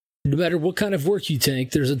 No matter what kind of work you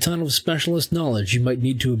take, there's a ton of specialist knowledge you might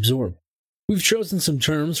need to absorb. We've chosen some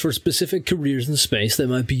terms for specific careers in space that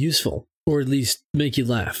might be useful, or at least make you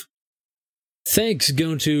laugh. Thanks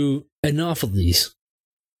go to Anopheles,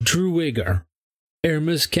 Drew Wagar,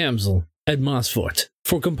 Hermes Kamsel, and Mosfort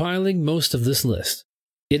for compiling most of this list.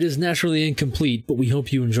 It is naturally incomplete, but we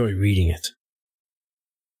hope you enjoy reading it.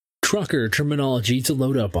 Trucker terminology to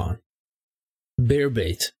load up on. Bear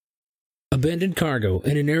bait. Abandoned cargo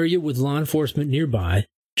in an area with law enforcement nearby,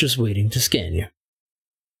 just waiting to scan you.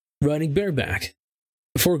 Riding bareback.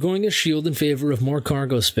 Foregoing a shield in favor of more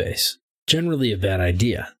cargo space. Generally a bad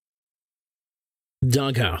idea.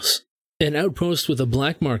 Doghouse. An outpost with a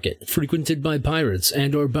black market frequented by pirates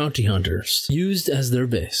and or bounty hunters, used as their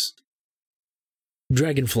base.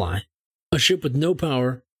 Dragonfly. A ship with no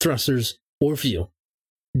power, thrusters, or fuel.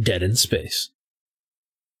 Dead in space.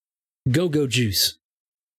 Go-Go Juice.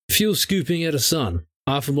 Fuel scooping at a sun,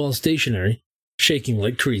 often while stationary, shaking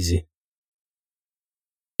like crazy.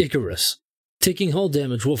 Icarus. Taking hull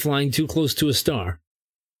damage while flying too close to a star.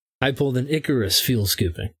 I pulled an Icarus fuel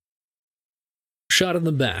scooping. Shot in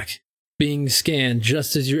the back. Being scanned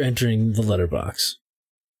just as you're entering the letterbox.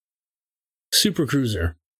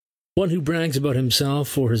 Supercruiser. One who brags about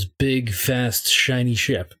himself or his big, fast, shiny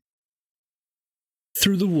ship.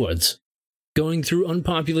 Through the woods. Going through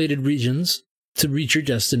unpopulated regions to reach your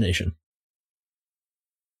destination.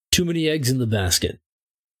 Too many eggs in the basket.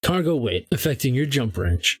 Cargo weight affecting your jump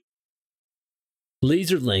range.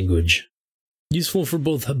 Laser language. Useful for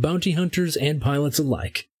both bounty hunters and pilots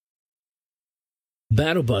alike.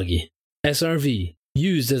 Battle buggy. SRV.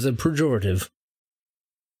 Used as a pejorative.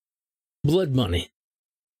 Blood money.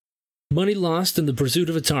 Money lost in the pursuit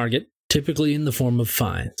of a target, typically in the form of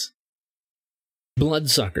fines.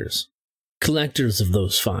 Bloodsuckers. Collectors of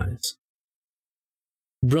those fines.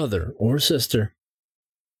 Brother or sister.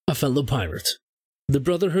 A fellow pirate. The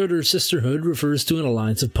brotherhood or sisterhood refers to an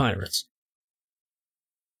alliance of pirates.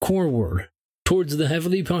 Core word. Towards the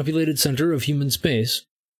heavily populated center of human space,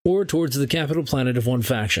 or towards the capital planet of one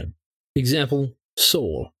faction. Example,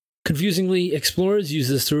 Sol. Confusingly, explorers use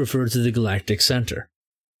this to refer to the galactic center.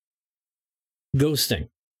 Ghosting.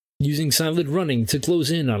 Using silent running to close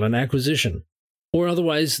in on an acquisition, or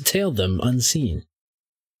otherwise tail them unseen.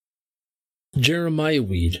 Jeremiah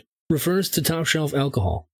weed refers to top-shelf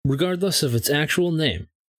alcohol, regardless of its actual name.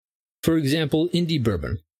 For example, Indie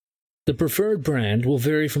Bourbon. The preferred brand will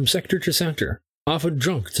vary from sector to sector, often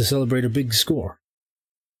drunk to celebrate a big score.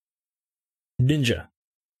 Ninja.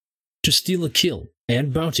 To steal a kill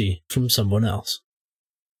and bounty from someone else.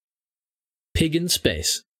 Pig in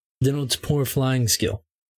space. Denotes poor flying skill.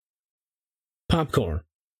 Popcorn.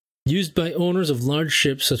 Used by owners of large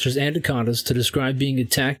ships such as Anacondas to describe being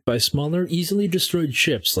attacked by smaller, easily destroyed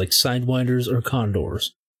ships like Sidewinders or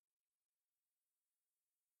Condors.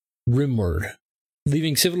 Rimward.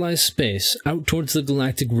 Leaving civilized space out towards the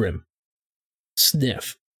galactic rim.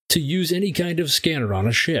 Sniff. To use any kind of scanner on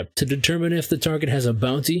a ship to determine if the target has a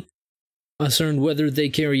bounty, discern whether they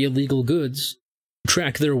carry illegal goods,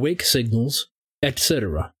 track their wake signals,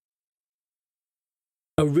 etc.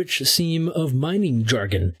 A rich seam of mining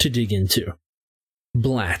jargon to dig into.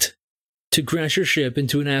 Blat. To crash your ship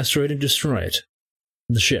into an asteroid and destroy it.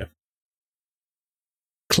 The ship.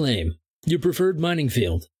 Claim. Your preferred mining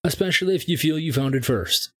field, especially if you feel you found it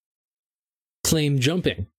first. Claim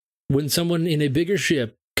jumping. When someone in a bigger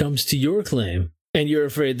ship comes to your claim and you're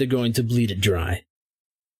afraid they're going to bleed it dry.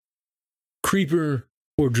 Creeper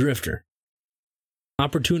or drifter.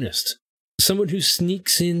 Opportunist. Someone who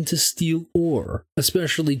sneaks in to steal ore,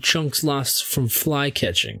 especially chunks lost from fly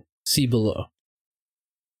catching. See below.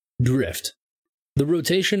 Drift. The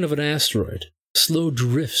rotation of an asteroid. Slow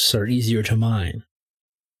drifts are easier to mine.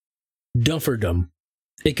 Dufferdom.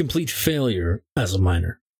 A complete failure as a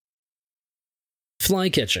miner. Fly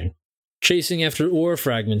catching. Chasing after ore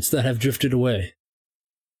fragments that have drifted away.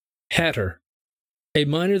 Hatter. A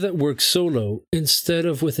miner that works solo instead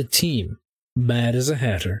of with a team. Bad as a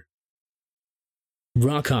hatter.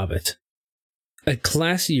 Rock Hobbit. A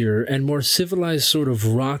classier and more civilized sort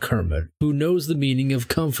of rock hermit who knows the meaning of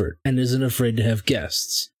comfort and isn't afraid to have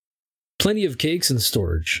guests. Plenty of cakes in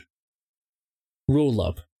storage. Roll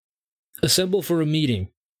up. Assemble for a meeting,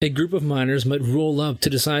 A group of miners might roll up to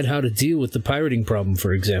decide how to deal with the pirating problem,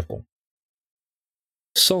 for example.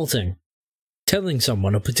 Salting. Telling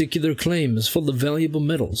someone a particular claim is full of valuable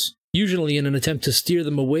metals, usually in an attempt to steer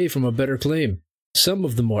them away from a better claim. Some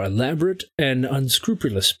of the more elaborate and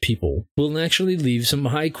unscrupulous people will actually leave some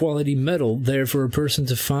high-quality metal there for a person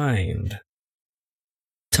to find.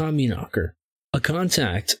 Tommyknocker. A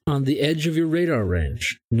contact on the edge of your radar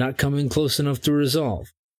range, not coming close enough to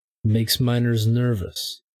resolve, makes miners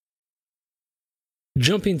nervous.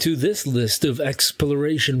 Jumping to this list of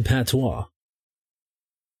exploration patois.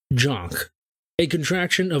 Jonk. A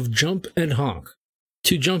contraction of jump and honk.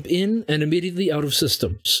 To jump in and immediately out of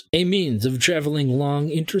systems. A means of traveling long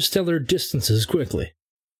interstellar distances quickly.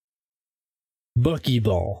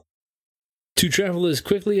 Buckyball. To travel as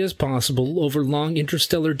quickly as possible over long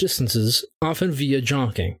interstellar distances, often via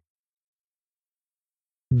jonking.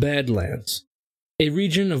 Badlands. A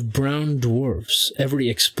region of brown dwarfs, every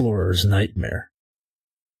explorer's nightmare.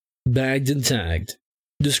 Bagged and Tagged.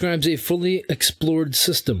 Describes a fully explored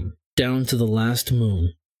system, down to the last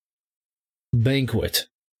moon. Banquet.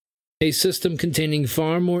 A system containing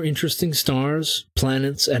far more interesting stars,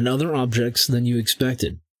 planets, and other objects than you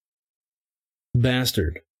expected.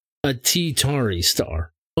 Bastard. A T-Tauri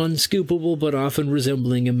star, unscoopable but often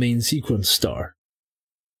resembling a main sequence star.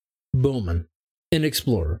 Bowman. An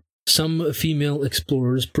explorer. Some female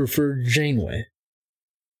explorers prefer Janeway.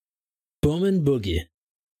 Bowman Boogie.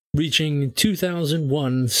 Reaching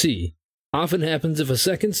 2001 C. Often happens if a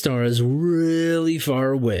second star is really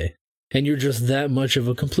far away, and you're just that much of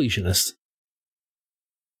a completionist.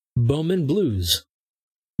 Bowman Blues.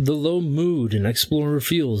 The low mood an explorer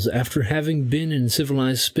feels after having been in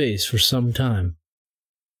civilized space for some time.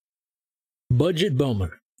 Budget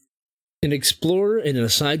Bowman. An explorer in a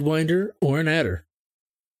Sidewinder or an Adder.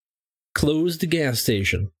 Closed gas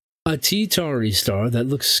station. A T-Tauri star that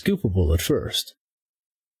looks scoopable at first.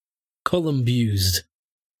 Columbused.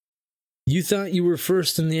 You thought you were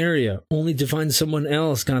first in the area, only to find someone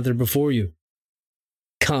else got there before you.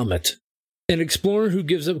 Comet. An explorer who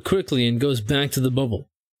gives up quickly and goes back to the bubble.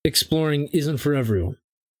 Exploring isn't for everyone.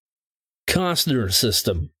 Costner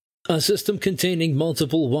System. A system containing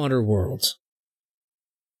multiple water worlds.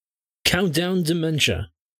 Countdown Dementia.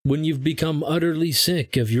 When you've become utterly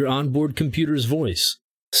sick of your onboard computer's voice.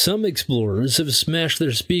 Some explorers have smashed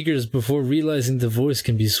their speakers before realizing the voice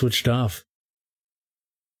can be switched off.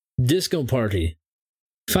 Disco Party.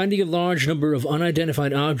 Finding a large number of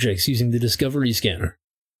unidentified objects using the Discovery Scanner.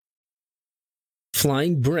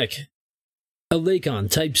 Flying Brick. A Lakon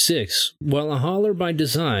Type 6, while a hauler by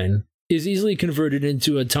design, is easily converted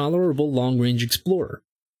into a tolerable long-range explorer,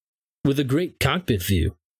 with a great cockpit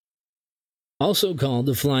view. Also called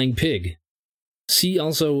a Flying Pig. See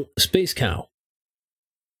also Space Cow.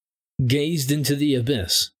 Gazed into the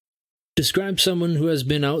Abyss. Describes someone who has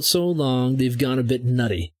been out so long they've gone a bit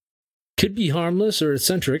nutty. Could be harmless or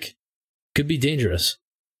eccentric. Could be dangerous.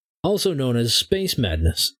 Also known as space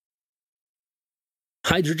madness.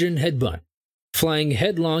 Hydrogen Headbutt. Flying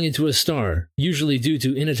headlong into a star, usually due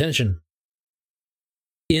to inattention.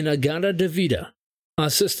 In-A-Gadda Da Vida. A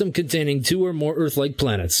system containing 2 or more Earth-like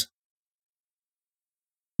planets.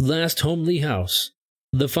 Last Homely House.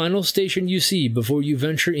 The final station you see before you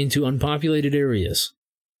venture into unpopulated areas.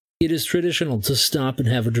 It is traditional to stop and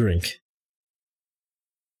have a drink.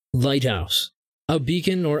 Lighthouse. A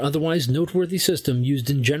beacon or otherwise noteworthy system used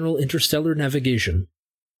in general interstellar navigation.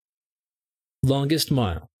 Longest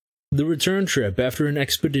Mile. The return trip after an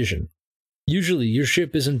expedition. Usually your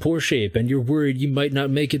ship is in poor shape and you're worried you might not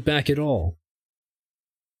make it back at all.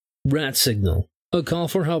 Rat Signal. A call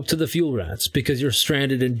for help to the fuel rats because you're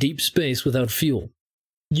stranded in deep space without fuel.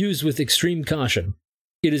 Used with extreme caution.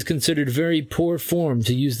 It is considered very poor form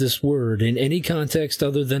to use this word in any context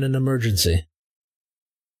other than an emergency.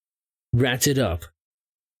 Ratted Up.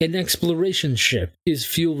 An exploration ship is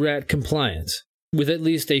fuel rat compliant, with at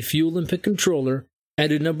least a fuel limpet controller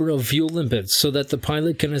and a number of fuel limpets so that the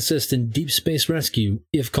pilot can assist in deep space rescue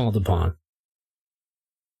if called upon.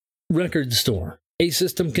 Record Store. A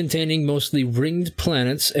system containing mostly ringed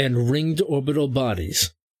planets and ringed orbital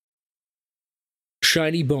bodies.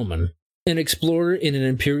 Shiny Bowman. An explorer in an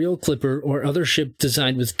Imperial Clipper or other ship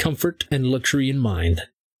designed with comfort and luxury in mind.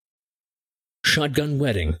 Shotgun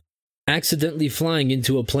Wedding. Accidentally flying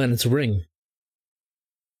into a planet's ring.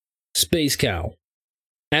 Space Cow.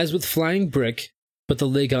 As with Flying Brick, but the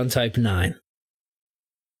Lakon Type 9.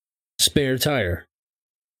 Spare Tire.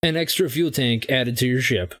 An extra fuel tank added to your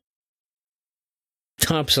ship.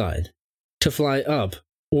 Topside. To fly up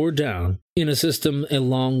or down in a system a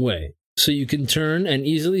long way, so you can turn and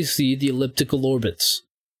easily see the elliptical orbits.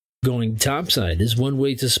 Going topside is one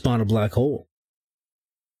way to spot a black hole.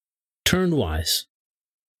 Turnwise.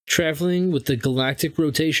 Traveling with the galactic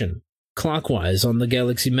rotation, clockwise on the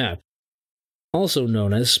galaxy map, also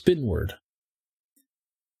known as spinward.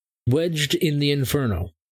 Wedged in the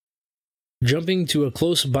inferno. Jumping to a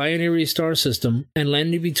close binary star system and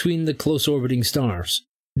landing between the close orbiting stars,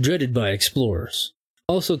 dreaded by explorers,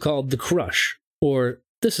 also called the crush, or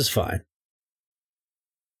this is fine.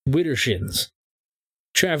 Widdershins.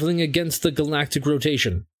 Traveling against the galactic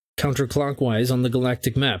rotation, counterclockwise on the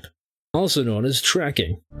galactic map, also known as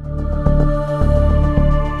tracking.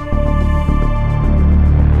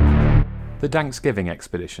 The Thanksgiving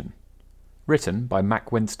Expedition. Written by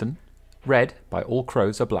Mac Winston. Read by All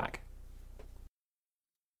Crows Are Black.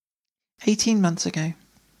 18 months ago.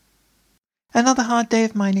 Another hard day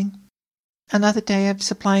of mining. Another day of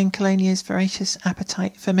supplying Colonia's voracious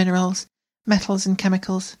appetite for minerals, metals and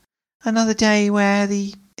chemicals. Another day where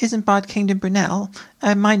the Isambard Kingdom Brunel,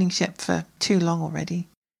 a mining ship for too long already,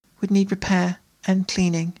 would need repair and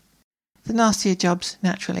cleaning. The nastier jobs,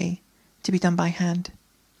 naturally, to be done by hand.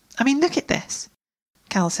 I mean, look at this,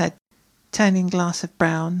 Cal said, turning a glass of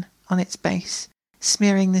brown on its base,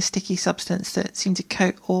 smearing the sticky substance that seemed to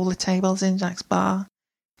coat all the tables in Jack's bar.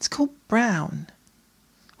 It's called brown.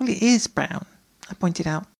 Well, it is brown, I pointed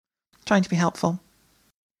out, trying to be helpful.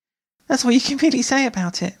 That's all you can really say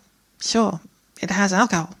about it. Sure, it has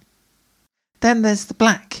alcohol. Then there's the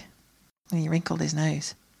black. And he wrinkled his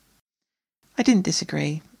nose. I didn't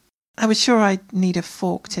disagree. I was sure I'd need a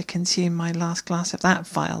fork to consume my last glass of that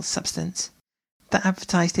vile substance that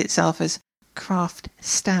advertised itself as craft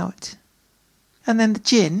stout. And then the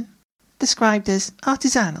gin, described as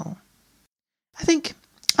artisanal. I think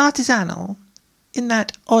artisanal, in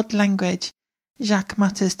that odd language Jacques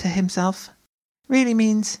mutters to himself, really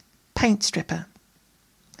means paint stripper.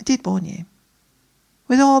 I did warn you.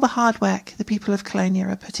 With all the hard work the people of Colonia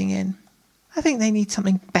are putting in, I think they need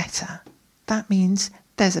something better. That means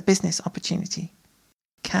there's a business opportunity.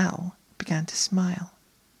 Cal began to smile.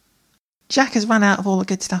 Jack has run out of all the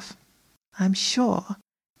good stuff. I'm sure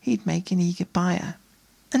he'd make an eager buyer.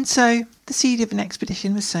 And so the seed of an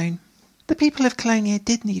expedition was sown. The people of Colonia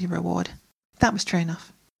did need a reward. That was true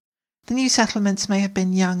enough. The new settlements may have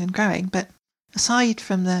been young and growing, but aside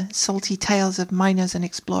from the salty tales of miners and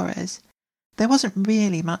explorers, there wasn't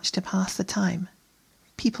really much to pass the time.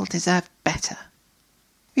 People deserved better.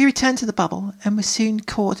 We returned to the bubble and were soon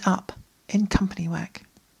caught up in company work.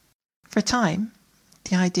 For a time,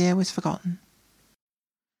 the idea was forgotten.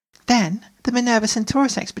 Then the Minerva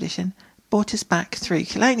Centaurus expedition brought us back through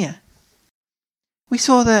Colonia. We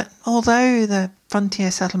saw that although the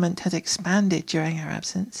frontier settlement had expanded during our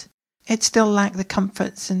absence, it still lacked the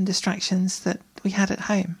comforts and distractions that we had at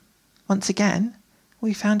home. Once again,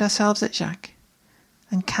 we found ourselves at Jacques,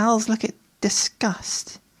 and Cal's look at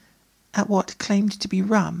disgust at what claimed to be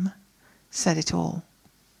rum said it all.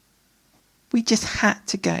 We just had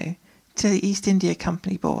to go to the East India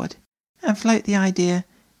Company board and float the idea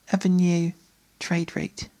of a new trade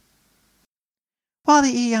route. While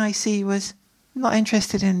the EIC was not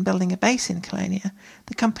interested in building a base in Colonia,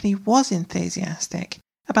 the company was enthusiastic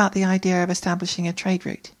about the idea of establishing a trade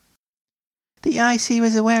route. The EIC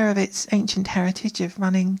was aware of its ancient heritage of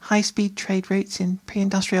running high-speed trade routes in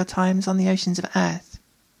pre-industrial times on the oceans of Earth.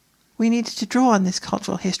 We needed to draw on this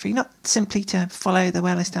cultural history, not simply to follow the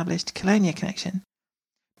well-established Colonia connection,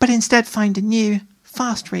 but instead find a new,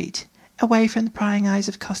 fast route away from the prying eyes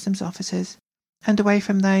of customs officers and away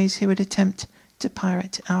from those who would attempt to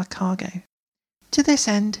pirate our cargo. To this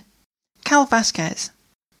end, Cal Vasquez,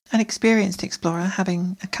 an experienced explorer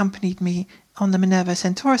having accompanied me on the Minerva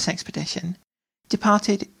Centaurus expedition,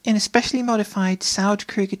 departed in a specially modified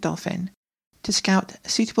Saud-Kruger Dolphin to scout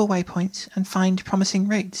suitable waypoints and find promising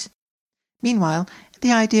routes. Meanwhile,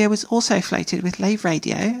 the idea was also floated with Lave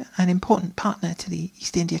Radio, an important partner to the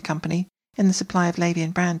East India Company in the supply of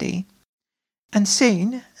Lavian brandy, and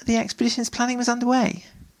soon the expedition's planning was underway.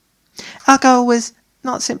 Our goal was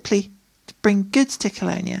not simply to bring goods to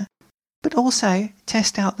Colonia, but also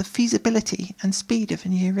test out the feasibility and speed of a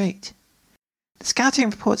new route. The scouting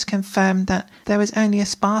reports confirmed that there was only a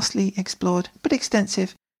sparsely explored but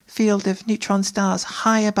extensive field of neutron stars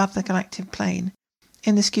high above the galactic plane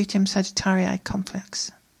in the Scutum Sagittarii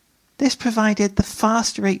complex. This provided the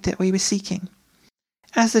fast route that we were seeking.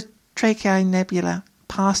 As the Trachei Nebula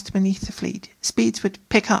passed beneath the fleet, speeds would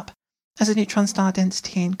pick up as the neutron star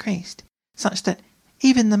density increased, such that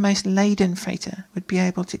even the most laden freighter would be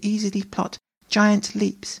able to easily plot giant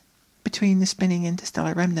leaps between the spinning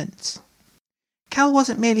interstellar remnants. Cal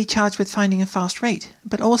wasn't merely charged with finding a fast route,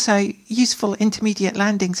 but also useful intermediate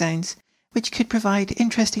landing zones which could provide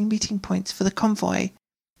interesting meeting points for the convoy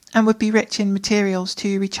and would be rich in materials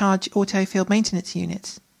to recharge auto-field maintenance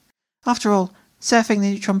units. After all, surfing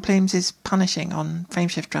the neutron plumes is punishing on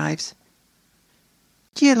frameshift drives.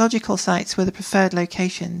 Geological sites were the preferred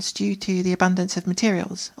locations due to the abundance of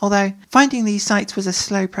materials, although finding these sites was a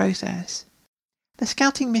slow process. The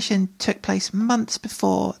scouting mission took place months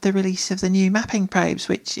before the release of the new mapping probes,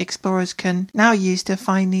 which explorers can now use to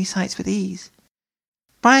find these sites with ease.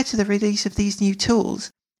 Prior to the release of these new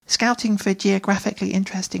tools, scouting for geographically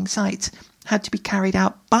interesting sites had to be carried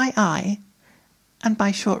out by eye and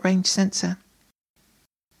by short-range sensor.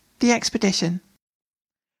 The expedition.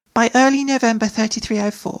 By early November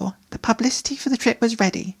 3304, the publicity for the trip was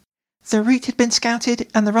ready. The route had been scouted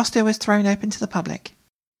and the roster was thrown open to the public.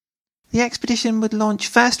 The expedition would launch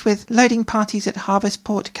first with loading parties at Harvest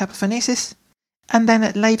Port Capophonesis, and then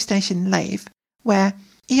at Lave Station Lave, where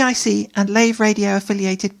EIC and Lave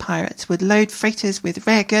radio-affiliated pirates would load freighters with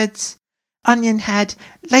rare goods, onion head,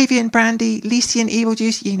 Lavian brandy, Lycian evil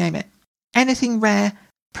juice, you name it. Anything rare,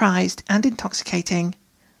 prized and intoxicating,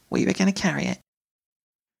 we were going to carry it.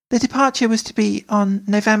 The departure was to be on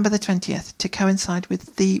November the 20th to coincide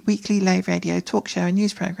with the weekly Lave Radio talk show and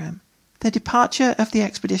news programme. The departure of the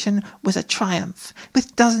expedition was a triumph,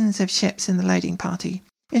 with dozens of ships in the loading party,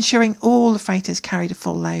 ensuring all the freighters carried a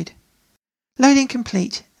full load. Loading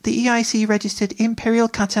complete, the EIC registered Imperial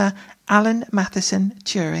cutter Alan Matheson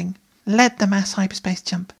Turing led the mass hyperspace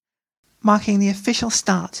jump, marking the official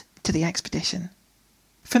start to the expedition.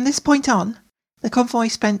 From this point on, the convoy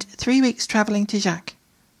spent 3 weeks travelling to Jacques,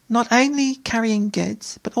 not only carrying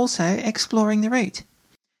goods, but also exploring the route.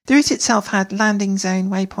 The route itself had landing zone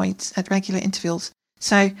waypoints at regular intervals,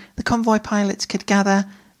 so the convoy pilots could gather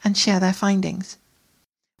and share their findings.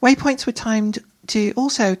 Waypoints were timed to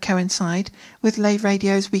also coincide with Lave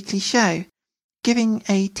Radio's weekly show, giving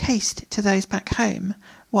a taste to those back home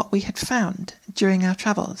what we had found during our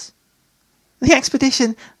travels. The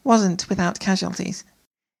expedition wasn't without casualties.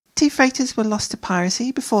 2 freighters were lost to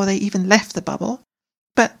piracy before they even left the bubble,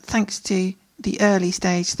 but thanks to the early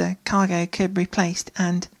stage the cargo could be replaced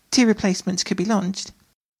and 2 replacements could be launched.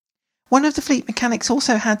 One of the fleet mechanics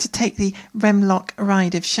also had to take the Remlock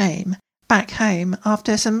Ride of Shame back home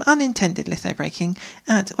after some unintended litho-braking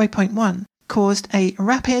at Waypoint 1 caused a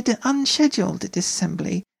rapid, unscheduled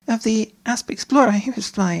disassembly of the Asp Explorer he was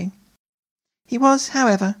flying. He was,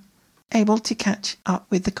 however, able to catch up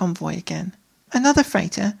with the convoy again. Another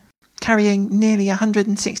freighter, carrying nearly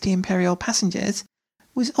 160 Imperial passengers,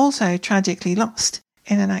 was also tragically lost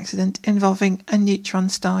in an accident involving a neutron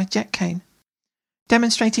star jet cone,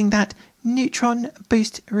 demonstrating that neutron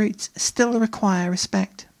boost routes still require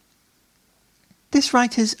respect. This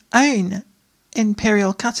writer's own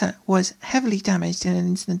Imperial cutter was heavily damaged in an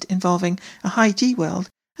incident involving a high G world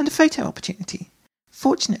and a photo opportunity.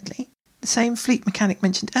 Fortunately, the same fleet mechanic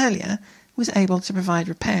mentioned earlier was able to provide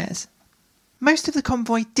repairs. Most of the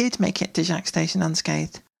convoy did make it to Jacques Station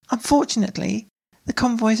unscathed. Unfortunately, the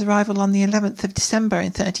convoy's arrival on the 11th of December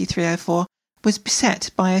in 3304 was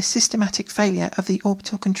beset by a systematic failure of the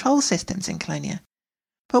orbital control systems in Colonia.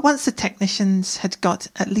 But once the technicians had got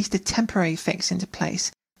at least a temporary fix into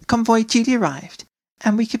place, the convoy duly arrived,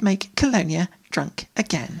 and we could make Colonia drunk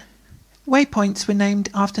again. Waypoints were named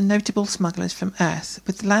after notable smugglers from Earth,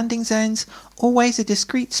 with landing zones always a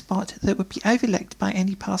discreet spot that would be overlooked by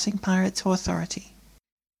any passing pirates or authority.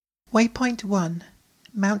 Waypoint 1,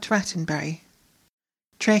 Mount Rattenbury.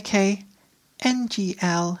 Treke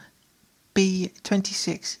NGL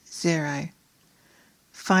B260,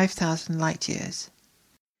 5,000 light-years.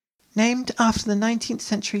 Named after the 19th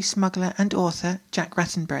century smuggler and author Jack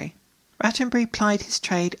Rattenbury. Rattenbury plied his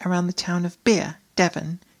trade around the town of Beer,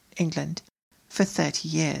 Devon, England, for 30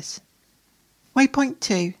 years. Waypoint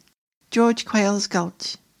 2, George Quayle's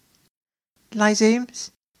Gulch.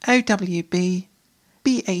 Lyzooms OWB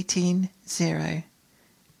B180,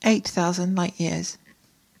 8,000 light-years.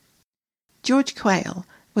 George Quayle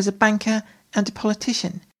was a banker and a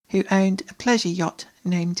politician who owned a pleasure yacht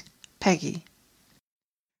named Peggy.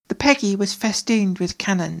 The Peggy was festooned with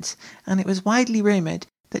cannons, and it was widely rumoured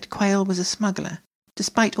that Quayle was a smuggler,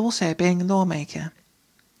 despite also being a lawmaker.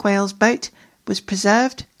 Quayle's boat was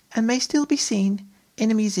preserved and may still be seen in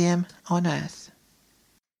a museum on Earth.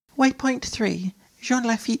 Waypoint 3, Jean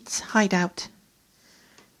Lafitte's hideout.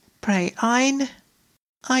 Prey Ein,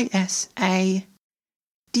 ISA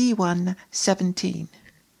D117,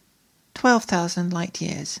 12,000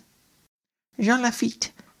 light-years. Jean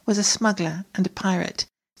Lafitte was a smuggler and a pirate,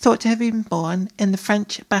 thought to have been born in the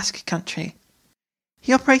French Basque country.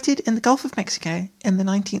 He operated in the Gulf of Mexico in the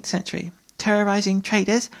 19th century, terrorizing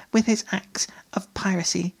traders with his acts of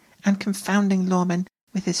piracy and confounding lawmen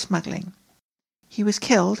with his smuggling. He was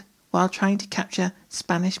killed while trying to capture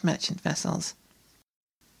Spanish merchant vessels.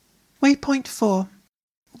 Waypoint 4.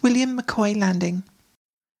 William McCoy Landing.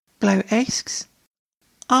 Blow Aix,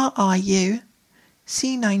 RRU,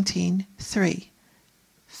 C19-3,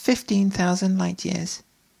 15,000 light-years.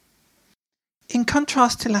 In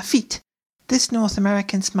contrast to Lafitte, this North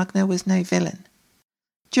American smuggler was no villain.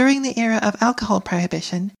 During the era of alcohol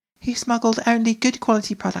prohibition, he smuggled only good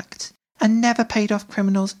quality products and never paid off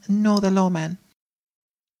criminals nor the lawman.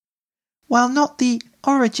 While not the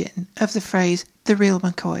origin of the phrase "the real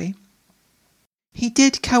McCoy," he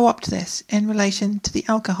did co-opt this in relation to the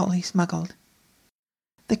alcohol he smuggled.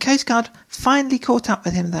 The Coast Guard finally caught up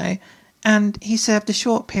with him though, and he served a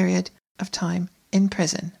short period of time in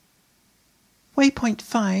prison. Waypoint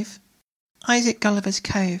 5. Isaac Gulliver's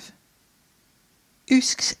Cove.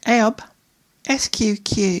 Usk's Eob,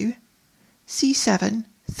 SQQ,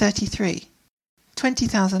 C7-33,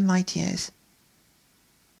 20,000 light-years.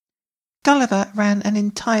 Gulliver ran an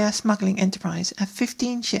entire smuggling enterprise of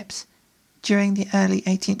 15 ships during the early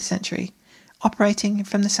 18th century, operating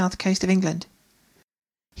from the south coast of England.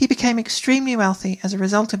 He became extremely wealthy as a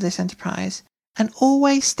result of this enterprise and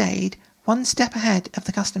always stayed one step ahead of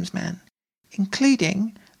the customs man,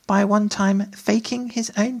 including by one time faking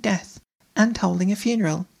his own death and holding a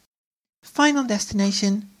funeral. Final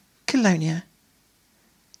destination, Colonia,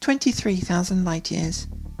 23,000 light-years.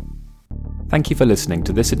 Thank you for listening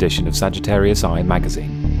to this edition of Sagittarius Eye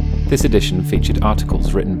magazine. This edition featured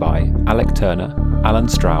articles written by Alec Turner, Alan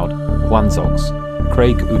Stroud, Juan Zox,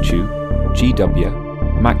 Craig Uchu,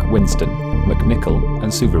 GW, Mac Winston, McNichol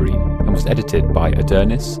and Souverine, and was edited by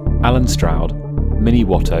Adonis, Alan Stroud, Minnie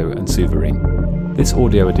Watto and Souverine. This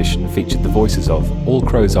audio edition featured the voices of All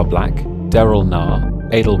Crows Are Black, Daryl Nahr,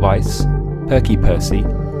 Edelweiss, Perky Percy,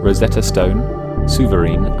 Rosetta Stone,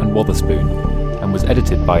 Souverine and Wotherspoon, and was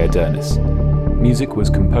edited by Adonis. Music was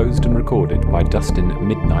composed and recorded by Dustin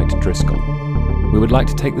Midnight Driscoll. We would like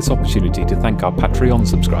to take this opportunity to thank our Patreon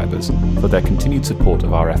subscribers for their continued support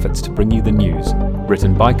of our efforts to bring you the news,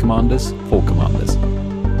 written by commanders for commanders.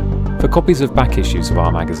 For copies of back issues of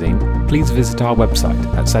our magazine, please visit our website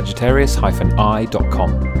at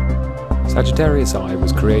sagittarius-i.com. Sagittarius Eye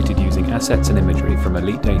was created using assets and imagery from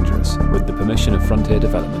Elite Dangerous with the permission of Frontier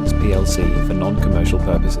Developments plc for non-commercial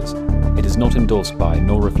purposes. It is not endorsed by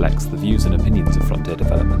nor reflects the views and opinions of Frontier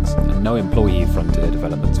Developments, and no employee of Frontier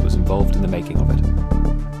Developments was involved in the making of it.